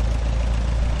 wouldn't I?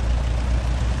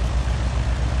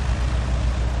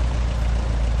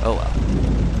 Oh well.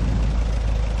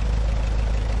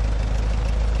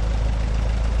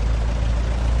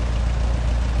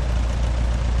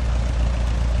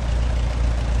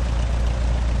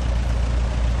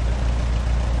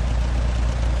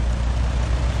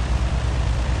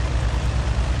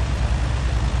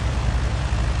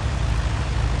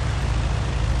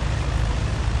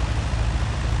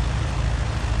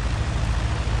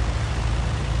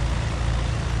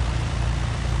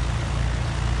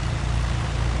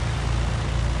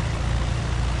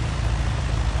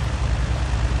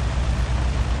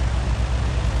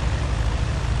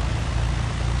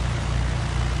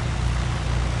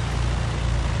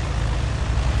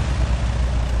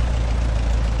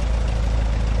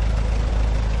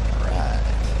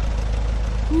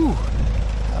 Whew,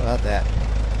 how about that?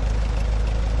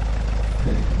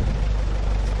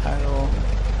 Title.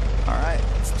 Alright,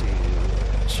 let's do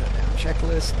shutdown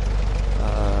checklist.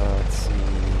 Let's see,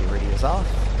 radio's off.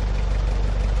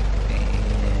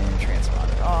 And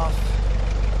transponder off.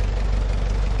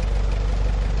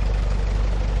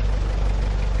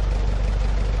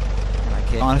 And I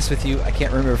can't, honest with you, I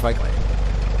can't remember if I clicked.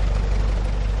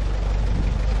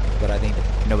 But I think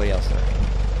that nobody else does.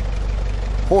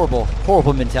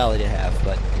 Horrible mentality to have,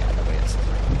 but yeah, nobody else does.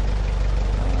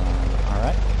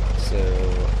 Alright, so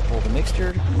pull the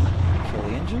mixture, kill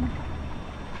the engine.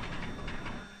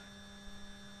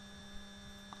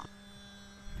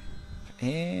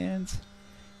 and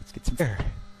let's get some air.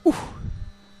 Whew.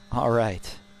 All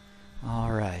right.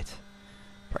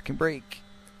 Parking brake.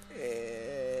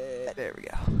 There we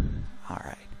go. All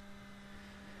right.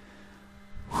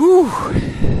 Whew.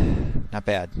 Not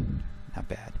bad.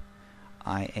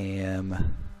 I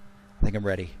think I'm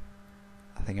ready.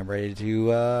 I think I'm ready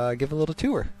to give a little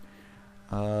tour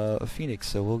of Phoenix.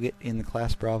 So we'll get in the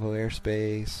Class Bravo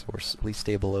airspace, or at least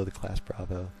stay below the Class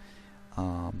Bravo.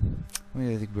 I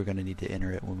think we're going to need to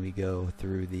enter it when we go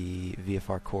through the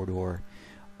VFR corridor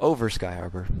over Sky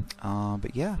Harbor.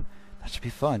 But yeah, that should be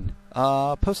fun.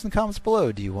 Post in the comments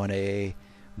below. Do you want a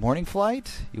morning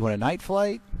flight? You want a night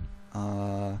flight?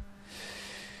 Do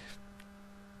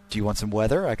you want some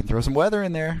weather? I can throw some weather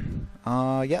in there.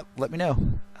 Yep, let me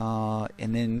know.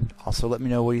 And then also let me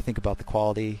know what you think about the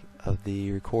quality of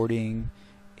the recording,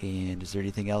 and is there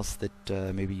anything else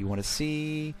that maybe you want to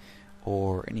see,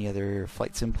 or any other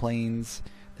flight sim planes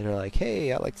that are like,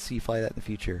 hey, I'd like to see you fly that in the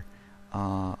future.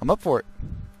 I'm up for it,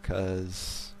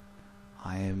 because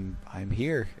I'm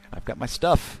here, and I've got my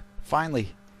stuff,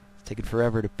 finally. It's taken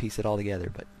forever to piece it all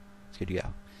together, but it's good to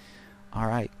go.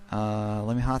 Alright,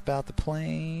 let me hop out the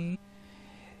plane,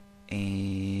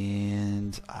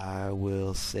 and I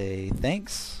will say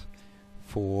thanks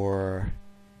for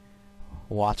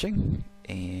watching,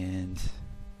 and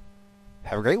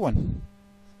have a great one.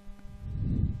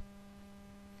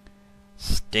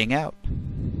 Sting out.